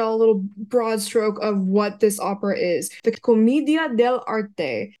teach y'all a little broad stroke of what this opera is. The Commedia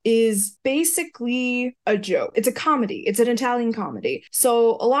dell'arte is basically a joke. It's a comedy. It's an Italian comedy.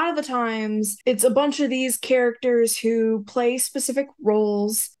 So a lot of the times, it's a bunch of these characters who play specific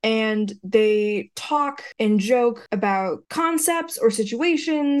roles, and they talk and joke about concepts or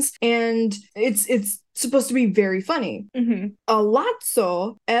situations, and it's supposed to be very funny. Mm-hmm. A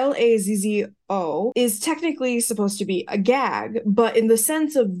lazzo, Lazzo, is technically supposed to be a gag, but in the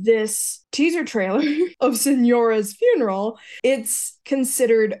sense of this teaser trailer of Senora's funeral, it's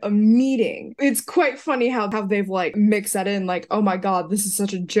considered a meeting. It's quite funny how they've mixed that in, oh my god, this is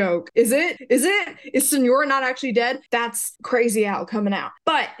such a joke. Is it? Is Senora not actually dead? That's crazy out coming out.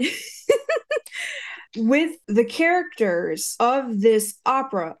 But with the characters of this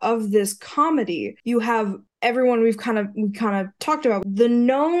opera, of this comedy, you have everyone we kind of talked about. The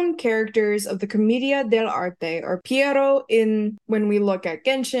known characters of the Commedia dell'arte are Piero when we look at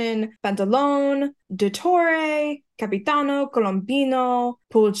Genshin, Pantalone, Dottore, Capitano, Colombino,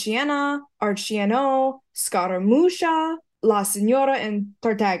 Pulciana, Arciano, Scaramuccia, La Signora, and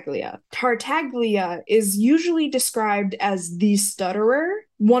Tartaglia. Tartaglia is usually described as the stutterer,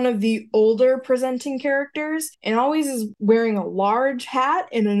 one of the older presenting characters, and always is wearing a large hat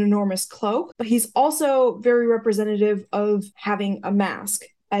and an enormous cloak, but he's also very representative of having a mask,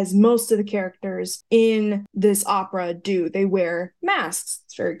 as most of the characters in this opera do. They wear masks.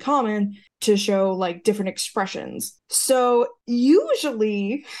 It's very common to show different expressions. So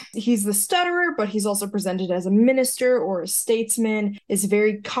usually he's the stutterer, but he's also presented as a minister or a statesman, is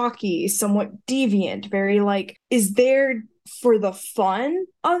very cocky, somewhat deviant, very is there for the fun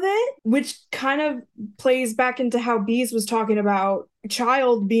of it, which kind of plays back into how Bees was talking about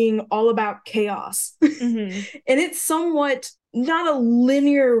Childe being all about chaos. Mm-hmm. And it's somewhat not a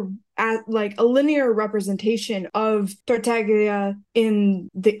linear representation of Tartaglia in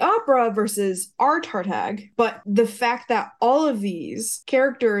the opera versus our Tartag, but the fact that all of these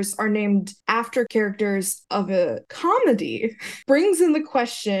characters are named after characters of a comedy brings in the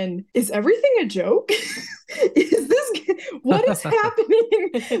question, is everything a joke? What is happening?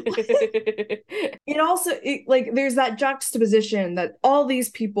 It also, there's that juxtaposition that all these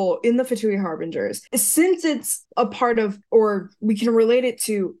people in the Fatui Harbingers, since it's a part of, or we can relate it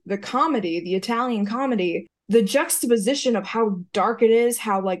to the comedy, the Italian comedy, the juxtaposition of how dark it is,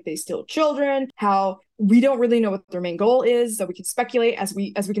 how they steal children, how we don't really know what their main goal is, so we can speculate as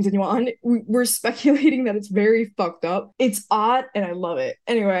we continue on. We're speculating that it's very fucked up. It's odd, and I love it.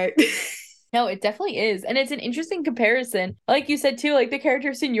 Anyway. No, it definitely is. And it's an interesting comparison. Like you said, too, the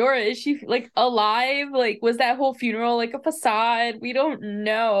character of Senora, is she, alive? Was that whole funeral, a facade? We don't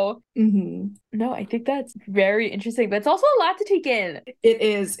know. Mm-hmm. No, I think that's very interesting. But it's also a lot to take in. It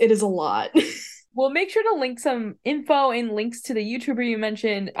is. It is a lot. We'll make sure to link some info and links to the YouTuber you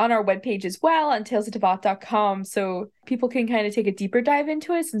mentioned on our webpage as well, on talesofdevat.com, so people can kind of take a deeper dive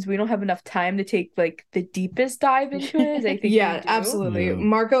into it, since we don't have enough time to take like the deepest dive into it, as I think Yeah, we do. absolutely. Yeah.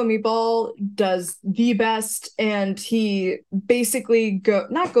 Marco Meatball does the best, and he basically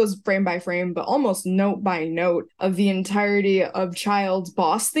not goes frame by frame, but almost note by note of the entirety of Child's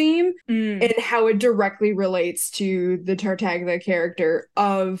boss theme and how it directly relates to the Tartaglia character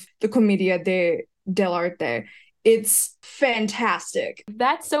of the Commedia dell'arte. It's fantastic.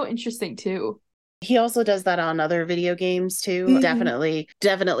 That's so interesting too. He also does that on other video games too. Mhm.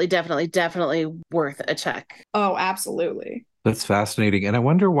 Definitely worth a check. Oh, absolutely. That's fascinating. And I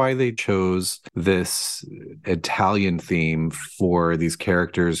wonder why they chose this Italian theme for these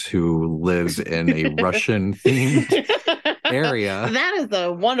characters who lives in a Russian themed area. That is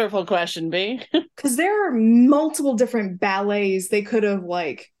a wonderful question, B. Because there are multiple different ballets they could have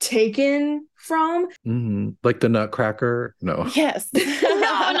like taken from. Like the Nutcracker? No. Yes.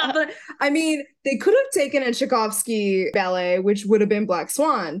 I mean, they could have taken a Tchaikovsky ballet, which would have been Black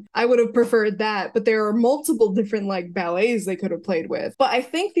Swan. I would have preferred that, but there are multiple different like ballets they could have played with. But I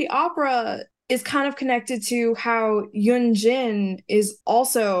think the opera is kind of connected to how Yun Jin is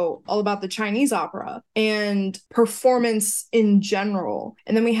also all about the Chinese opera and performance in general.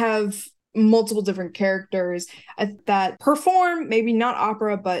 And then we have multiple different characters that perform maybe not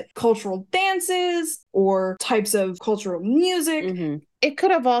opera but cultural dances or types of cultural music. It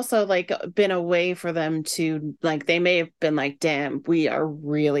could have also like been a way for them to like, they may have been like, damn, we are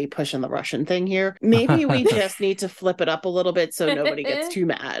really pushing the Russian thing here. Maybe we just need to flip it up a little bit so nobody gets too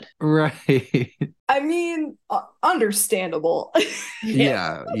mad. Right. I mean, understandable.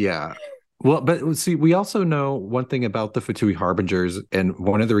 Yeah. Well, but see, we also know one thing about the Fatui Harbingers, and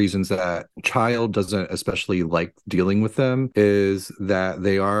one of the reasons that Child doesn't especially like dealing with them is that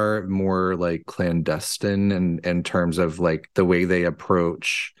they are more like clandestine in terms of like the way they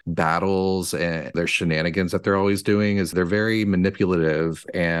approach battles, and their shenanigans that they're always doing is they're very manipulative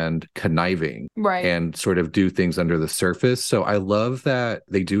and conniving, Right. And sort of do things under the surface. So I love that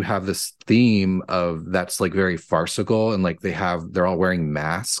they do have this theme of that's like very farcical, and like they're all wearing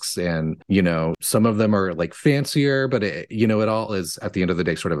masks, and some of them are like fancier, but it all is at the end of the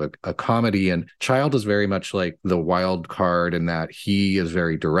day sort of a comedy. And Child is very much like the wild card in that he is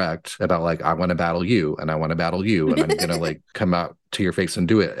very direct about like, I want to battle you, and I want to battle you, and I'm gonna like come out to your face and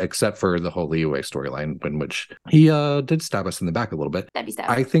do it, except for the whole Liyue storyline in which he did stab us in the back a little bit.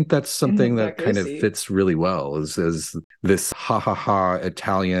 I think that's something that kind of fits really well is this ha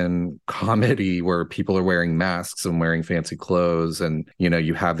Italian comedy where people are wearing masks and wearing fancy clothes, and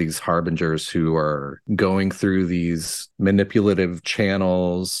you have these harbingers who are going through these manipulative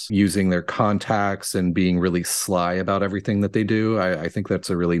channels using their contacts and being really sly about everything that they do. I think that's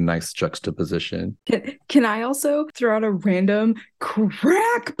a really nice juxtaposition. Can I also throw out a random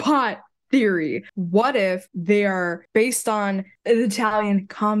crackpot theory? What if they are based on an Italian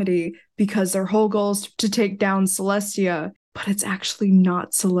comedy because their whole goal is to take down Celestia, but it's actually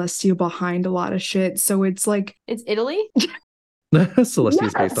not Celestia behind a lot of shit? So it's like, it's Italy? Celestia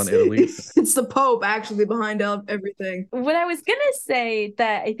is based on Italy. It's the Pope actually behind everything. What I was gonna say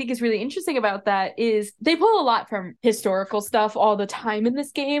that I think is really interesting about that is they pull a lot from historical stuff all the time in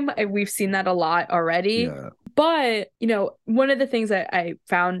this game. We've seen that a lot already. Yeah. But, one of the things that I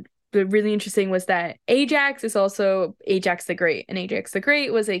found really interesting was that Ajax is also Ajax the Great. And Ajax the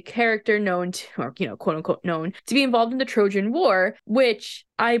Great was a character known to, or, quote unquote, known to be involved in the Trojan War, which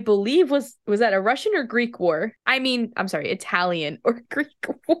I believe was that a Russian or Greek war? I mean, I'm sorry, Italian or Greek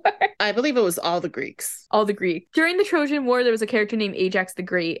war? I believe it was all the Greeks. All the Greek. During the Trojan War, there was a character named Ajax the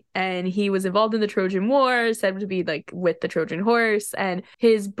Great, and he was involved in the Trojan War, said to be like with the Trojan horse, and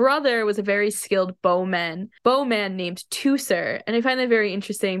his brother was a very skilled bowman named Teucer. And I find that very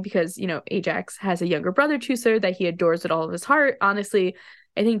interesting because, Ajax has a younger brother, Teucer, that he adores with all of his heart. Honestly,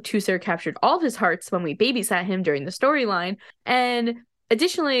 I think Teucer captured all of his hearts when we babysat him during the storyline. And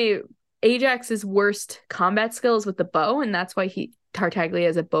additionally, Ajax's worst combat skills with the bow, and that's why Tartaglia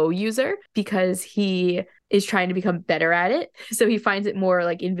is a bow user, because he is trying to become better at it. So he finds it more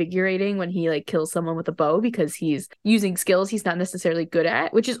like invigorating when he like kills someone with a bow, because he's using skills he's not necessarily good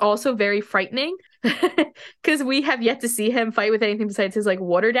at, which is also very frightening because we have yet to see him fight with anything besides his like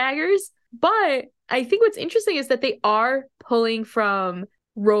water daggers. But I think what's interesting is that they are pulling from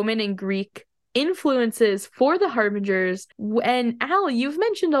Roman and Greek influences for the Harbingers. And Al, you've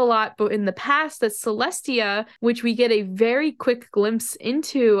mentioned a lot but in the past that Celestia, which we get a very quick glimpse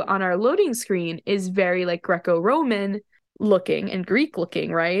into on our loading screen, is very like Greco-Roman looking and Greek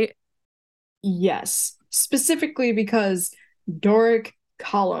looking, right? Yes, specifically because Doric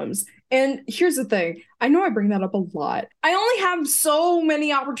columns. And here's the thing. I know I bring that up a lot. I only have so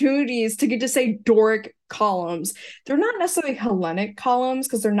many opportunities to get to say Doric columns. They're not necessarily Hellenic columns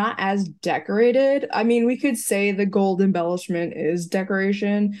because they're not as decorated. I mean, we could say the gold embellishment is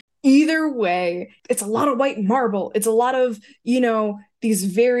decoration. Either way, it's a lot of white marble. It's a lot of, these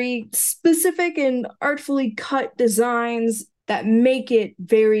very specific and artfully cut designs that make it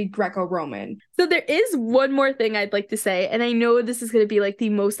very Greco-Roman. So there is one more thing I'd like to say, and I know this is going to be like the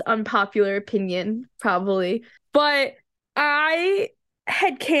most unpopular opinion, probably, but I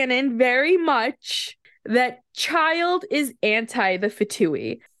headcanon very much that Childe is anti the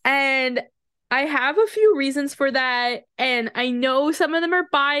Fatui. And I have a few reasons for that, and I know some of them are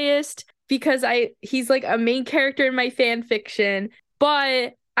biased because he's like a main character in my fan fiction,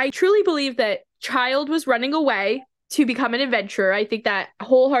 but I truly believe that Childe was running away to become an adventurer. I think that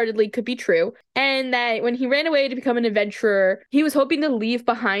wholeheartedly could be true. And that when he ran away to become an adventurer, he was hoping to leave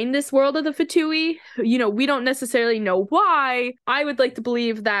behind this world of the Fatui. We don't necessarily know why. I would like to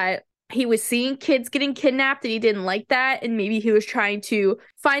believe that he was seeing kids getting kidnapped and he didn't like that. And maybe he was trying to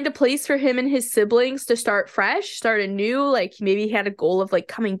find a place for him and his siblings to start fresh, start anew. Like maybe he had a goal of like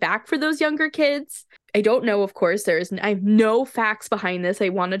coming back for those younger kids. I don't know, of course. I have no facts behind this. I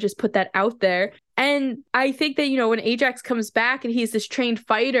want to just put that out there. And I think that, when Ajax comes back and he's this trained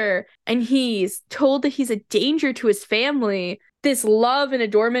fighter and he's told that he's a danger to his family, this love and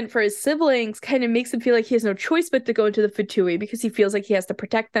adornment for his siblings kind of makes him feel like he has no choice but to go into the Fatui because he feels like he has to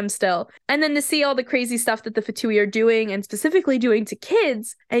protect them still. And then to see all the crazy stuff that the Fatui are doing and specifically doing to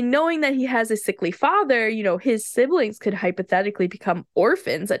kids, and knowing that he has a sickly father, his siblings could hypothetically become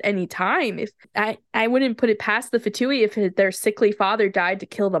orphans at any time. If I wouldn't put it past the Fatui if their sickly father died to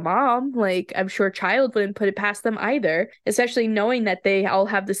kill the mom. Like, I'm sure Childe wouldn't put it past them either, especially knowing that they all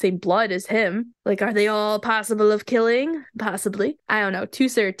have the same blood as him. Like, are they all possible of killing? Possibly. I don't know.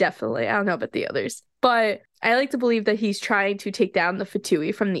 Tusser, definitely. I don't know about the others. But I like to believe that he's trying to take down the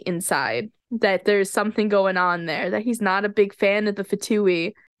Fatui from the inside. That there's something going on there. That he's not a big fan of the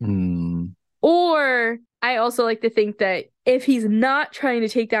Fatui. Or I also like to think that if he's not trying to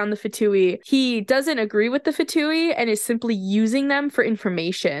take down the Fatui, he doesn't agree with the Fatui and is simply using them for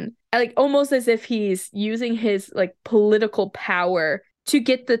information. Like almost as if he's using his like political power to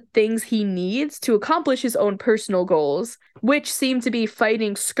get the things he needs to accomplish his own personal goals, which seem to be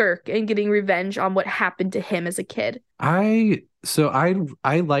fighting Skirk and getting revenge on what happened to him as a kid. I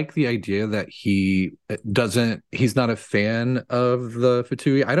like the idea that he's not a fan of the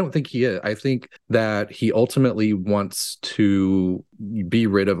Fatui. I don't think he is. I think that he ultimately wants to be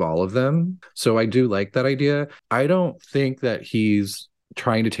rid of all of them. So I do like that idea. I don't think that he's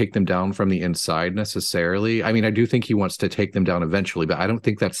trying to take them down from the inside necessarily. I mean, I do think he wants to take them down eventually, but I don't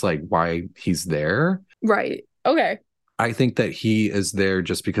think that's like why he's there. Right. Okay. I think that he is there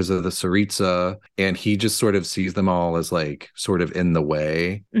just because of the Tsaritsa, and he just sort of sees them all as like sort of in the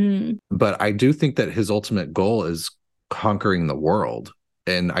way. But I do think that his ultimate goal is conquering the world.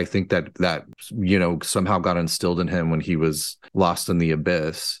 And I think that somehow got instilled in him when he was lost in the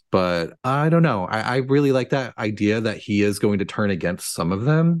abyss. But I don't know. I really like that idea that he is going to turn against some of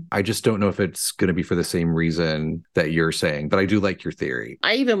them. I just don't know if it's going to be for the same reason that you're saying. But I do like your theory.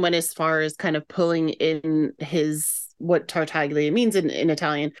 I even went as far as kind of pulling in what Tartaglia means in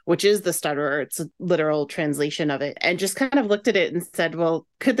Italian, which is the stutterer. It's a literal translation of it. And just kind of looked at it and said, well,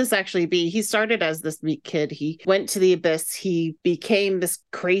 could this actually be? He started as this weak kid. He went to the abyss. He became this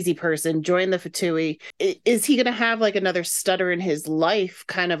crazy person, joined the Fatui. Is he going to have like another stutter in his life?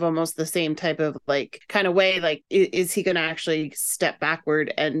 Kind of almost the same type of like kind of way. Like, is he going to actually step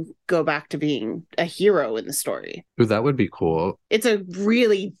backward and go back to being a hero in the story? Ooh, that would be cool. It's a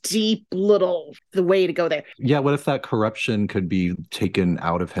really deep the way to go there. Yeah. What if that corruption could be taken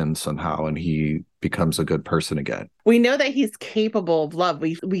out of him somehow and he becomes a good person again? We know that he's capable of love.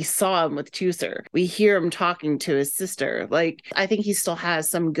 We saw him with Tusser. We hear him talking to his sister. Like, I think he still has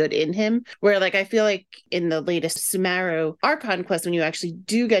some good in him. Where, like, I feel like in the latest Sumeru Archon quest, when you actually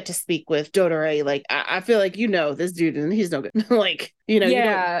do get to speak with Dodore, like, I feel like this dude, and he's no good. Like,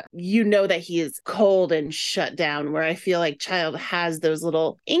 Yeah. you know that he is cold and shut down. Where I feel like Childe has those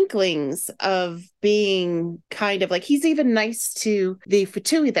little inklings of being kind of like, he's even nice to the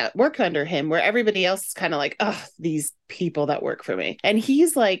Fatui that work under him, where everybody else is kind of like, oh, these people that work for me. And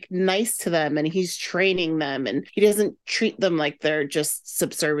he's like nice to them and he's training them and he doesn't treat them like they're just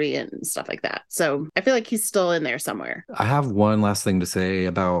subservient and stuff like that. So I feel like he's still in there somewhere. I have one last thing to say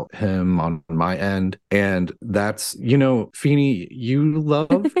about him on my end. And that's, Feeny, you love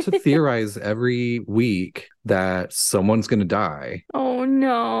to theorize every week that someone's going to die. Oh,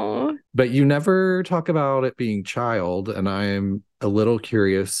 no. But you never talk about it being Childe. And I'm a little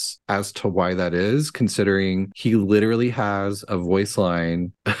curious as to why that is, considering he literally has a voice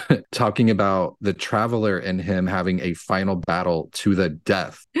line talking about the traveler in him having a final battle to the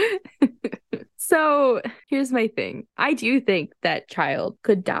death. So here's my thing. I do think that Childe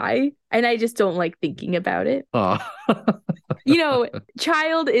could die, and I just don't like thinking about it. You know,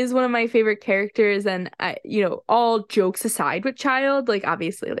 Childe is one of my favorite characters, and all jokes aside with Childe, like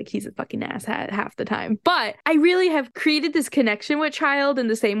obviously like he's a fucking asshat half the time, but I really have created this connection with Childe in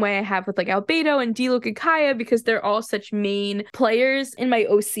the same way I have with like Albedo and Diluc and Kaya, because they're all such main players in my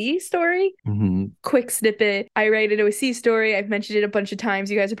OC story. Mm-hmm. Quick snippet. I write an OC story. I've mentioned it a bunch of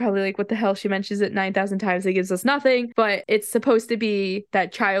times. You guys are probably like, what the hell? She mentions it 9,000 times. It gives us nothing. But it's supposed to be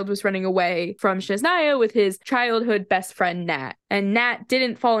that Childe was running away from Shesnaya with his childhood best friend, Nat. And Nat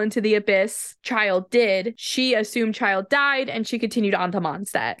didn't fall into the abyss. Childe did. She assumed Childe died, and she continued on to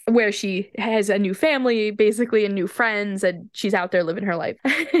Mondstadt, where she has a new family, basically, and new friends, and she's out there living her life.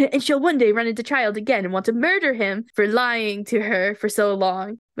 And she'll one day run into Childe again and want to murder him for lying to her for so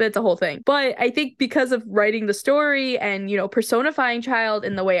long. That's a whole thing. But I think because of writing the story and, personifying Childe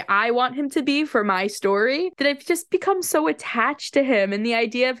in the way I want him to be for my story, that I've just become so attached to him. And the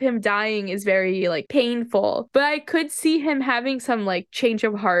idea of him dying is very, like, painful. But I could see him having some, like, change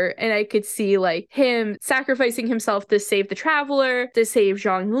of heart. And I could see, like, him sacrificing himself to save the Traveler, to save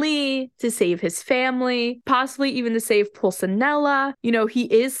Zhongli, to save his family, possibly even to save Pulcinella. He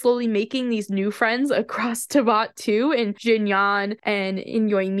is slowly making these new friends across Teyvat too, in Jinyan and in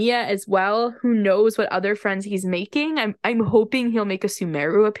Yoimiya as well. Who knows what other friends he's making? I'm hoping he'll make a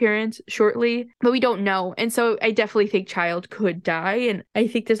Sumeru appearance shortly, but we don't know. And so I definitely think Childe could die, and I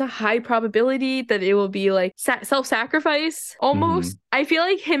think there's a high probability that it will be like self-sacrifice almost. I feel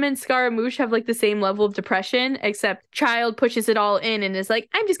like him and Scaramouche have like the same level of depression, except Childe pushes it all in and is like,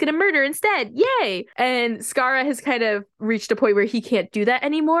 I'm just gonna murder instead, yay! And Scara has kind of reached a point where he can't do that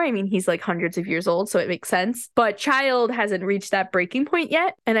anymore. I mean, he's like hundreds of years old, so it makes sense. But Childe hasn't reached that breaking point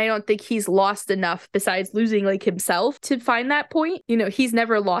yet, and I don't think he's lost enough besides losing like himself to find that point. He's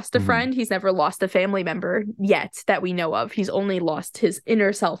never lost a friend, he's never lost a family member yet that we know of. He's only lost his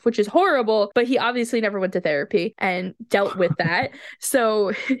inner self, which is horrible, but he obviously never went to therapy and dealt with that.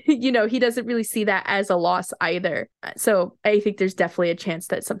 So, he doesn't really see that as a loss either. So I think there's definitely a chance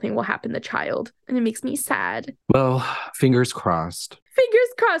that something will happen to Childe, and it makes me sad. Well, fingers crossed. Fingers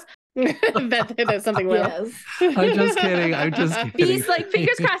crossed. That's something will. Yes. I'm just kidding. He's like,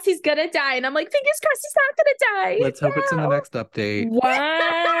 fingers crossed he's gonna die. And I'm like, fingers crossed he's not gonna die. Let's hope it's in the next update.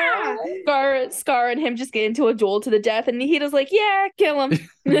 Wow. Scar and him just get into a duel to the death, and Nihida's like, yeah, kill him.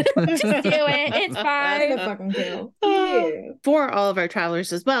 Just do it. It's fine. Fucking kill. Yeah. For all of our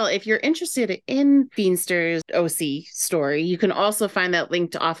travelers as well, if you're interested in Beanster's OC story, you can also find that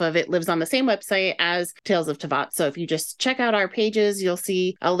linked off of, it lives on the same website as Tales of Teyvat. So if you just check out our pages, you'll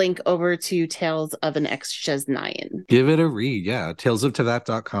see a link over to Tales of an Ex-Chesnayan. Give it a read. Yeah.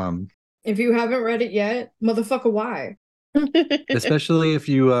 TalesoftoThat.com. If you haven't read it yet, motherfucker, why? Especially if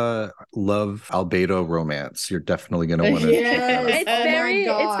you love Albedo romance, you're definitely going to want to check it out.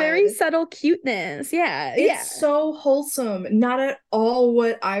 It's very subtle cuteness. Yeah. It's so wholesome. Not at all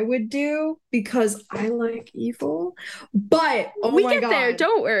what I would do, because I like evil. But we get there.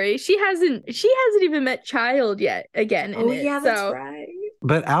 Don't worry. She hasn't even met Childe yet. Again. That's right.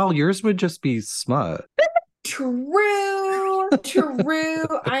 But Al, yours would just be smut. True.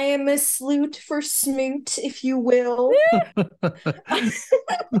 I am a sleut for smoot, if you will.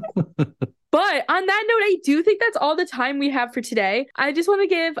 But on that note, I do think that's all the time we have for today. I just want to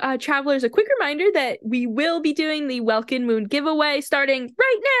give travelers a quick reminder that we will be doing the Welkin Moon giveaway starting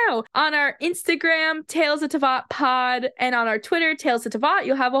right now on our Instagram, Tales of Teyvat Pod, and on our Twitter, Tales of Teyvat.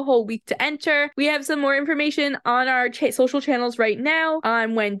 You'll have a whole week to enter. We have some more information on our social channels right now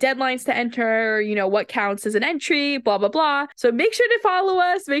on when deadlines to enter, what counts as an entry, blah, blah, blah. So make sure to follow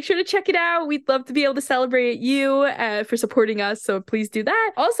us. Make sure to check it out. We'd love to be able to celebrate you for supporting us. So please do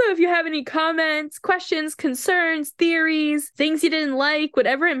that. Also, if you have any comments, questions, concerns, theories, things you didn't like,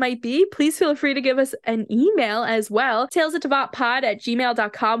 whatever it might be, please feel free to give us an email as well.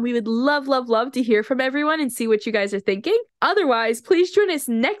 talesoftevatpod@gmail.com. We would love to hear from everyone and see what you guys are thinking. Otherwise, please join us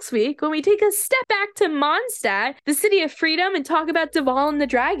next week when we take a step back to Mondstadt, the city of freedom, and talk about Duvall and the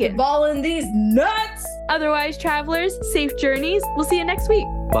dragon. Duvall and these nuts! Otherwise, travelers, safe journeys. We'll see you next week.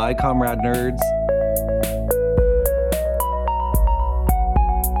 Bye, comrade nerds.